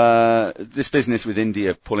 So this business with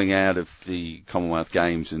India pulling out of the Commonwealth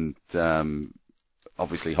Games and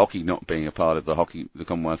obviously hockey not being a part of the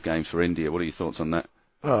Commonwealth Games for India. What are your thoughts on that?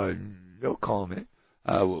 Oh, no comment.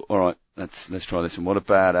 Well, all right, let's try this one. What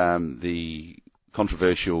about the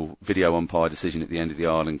controversial video umpire decision at the end of the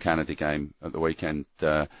Ireland-Canada game at the weekend?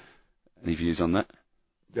 Any views on that?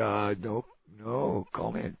 No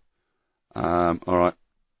comment. All right.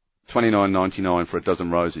 $29.99 for a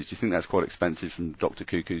dozen roses. Do you think that's quite expensive from Dr.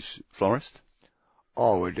 Cuckoo's florist?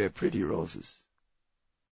 Oh, they're pretty roses.